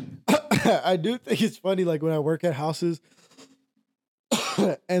sad. I do think it's funny, like when I work at houses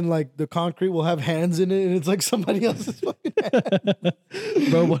and like the concrete will have hands in it and it's like somebody else's fucking hand.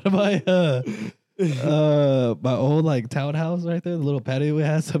 Bro, what am I my old like townhouse right there, the little patio we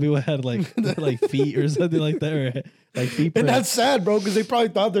had, some people had like feet or something like that, or like feet prints. And that's sad, bro, because they probably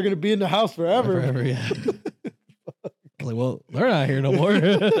thought they're gonna be in the house forever. Yeah. I was like, well, they're not here no more.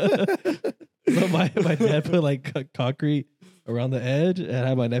 But my dad put like concrete around the edge and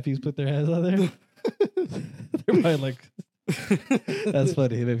had my nephews put their hands on there. They're probably like, that's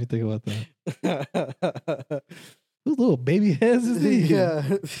funny. It made me think about that. Whose little baby hands is these? Yeah.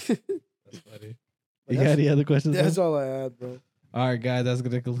 That's funny. You got any other questions? That's all I had, bro. All right, guys, that's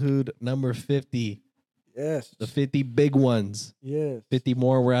going to conclude number 50. Yes. The 50 big ones. Yes. 50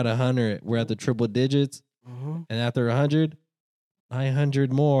 more, we're at 100. We're at the triple digits. And after 100,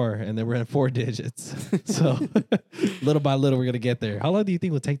 900 more. And then we're at 4 digits. So little by little, we're going to get there. How long do you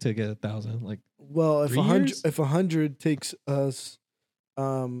think it would take to get 1,000? Like, well, if 100 takes us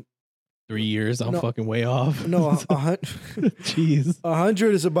 3 years, I'm fucking way off. No, 100. Jeez.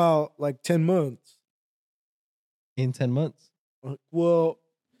 100 is about like 10 months. In 10 months? Well,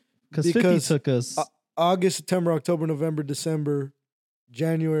 because 50 took us August, September, October, November, December,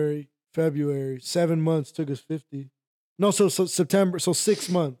 January, February. 7 months took us 50. No, so September, so 6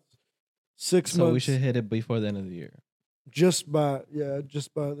 months. 6 months. So we should hit it before the end of the year. Just by the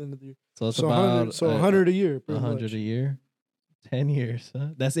end of the year. So it's about 100 a year. 100 much. A year. 10 years, huh?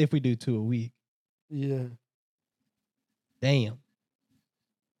 That's if we do 2 a week. Yeah. Damn.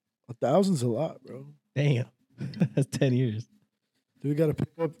 1,000's a lot, bro. Damn. That's 10 years. Do we gotta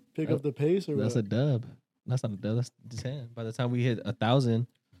pick up the pace or That's what? a dub. That's not a dub. That's 10. By the time we hit 1,000,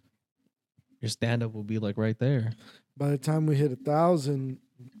 your stand up will be like right there. By the time we hit 1,000,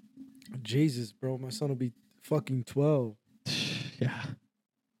 Jesus, bro, my son will be fucking 12. Yeah.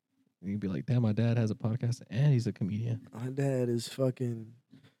 You'd be like, damn, my dad has a podcast and he's a comedian. My dad is fucking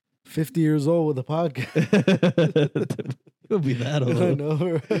 50 years old with a podcast. He'll be that old. I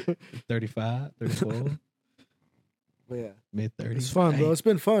know. 35, 34, But yeah, mid 30s. it's fun, bro. It's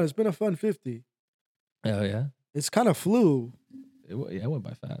been fun. It's been a fun 50. Oh, yeah. It's kind of flew. It went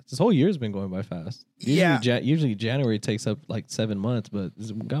by fast. This whole year's been going by fast. Usually, Yeah. Usually January takes up like 7 months, but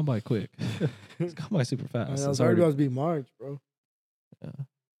it's gone by quick. It's gone by super fast. I know, It's it's already about to be March, bro. Yeah.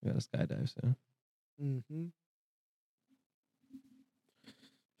 We got to skydive soon. Mm-hmm.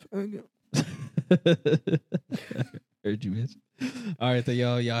 Heard you, bitch. All right, then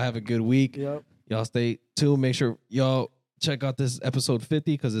y'all have a good week. Yep. Y'all stay tuned. Make sure y'all check out this episode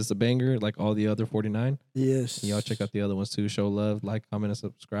 50 because it's a banger like all the other 49. Yes. And y'all check out the other ones too. Show love, like, comment, and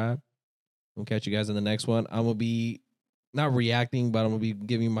subscribe. We'll catch you guys in the next one. I'm going to be not reacting, but I'm going to be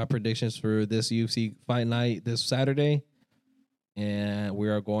giving my predictions for this UFC fight night this Saturday. And we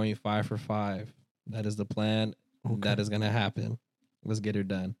are going 5 for 5. That is the plan. Okay. That is going to happen. Let's get it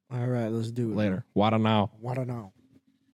done. All right, let's do it. Later. Wada now. What I know.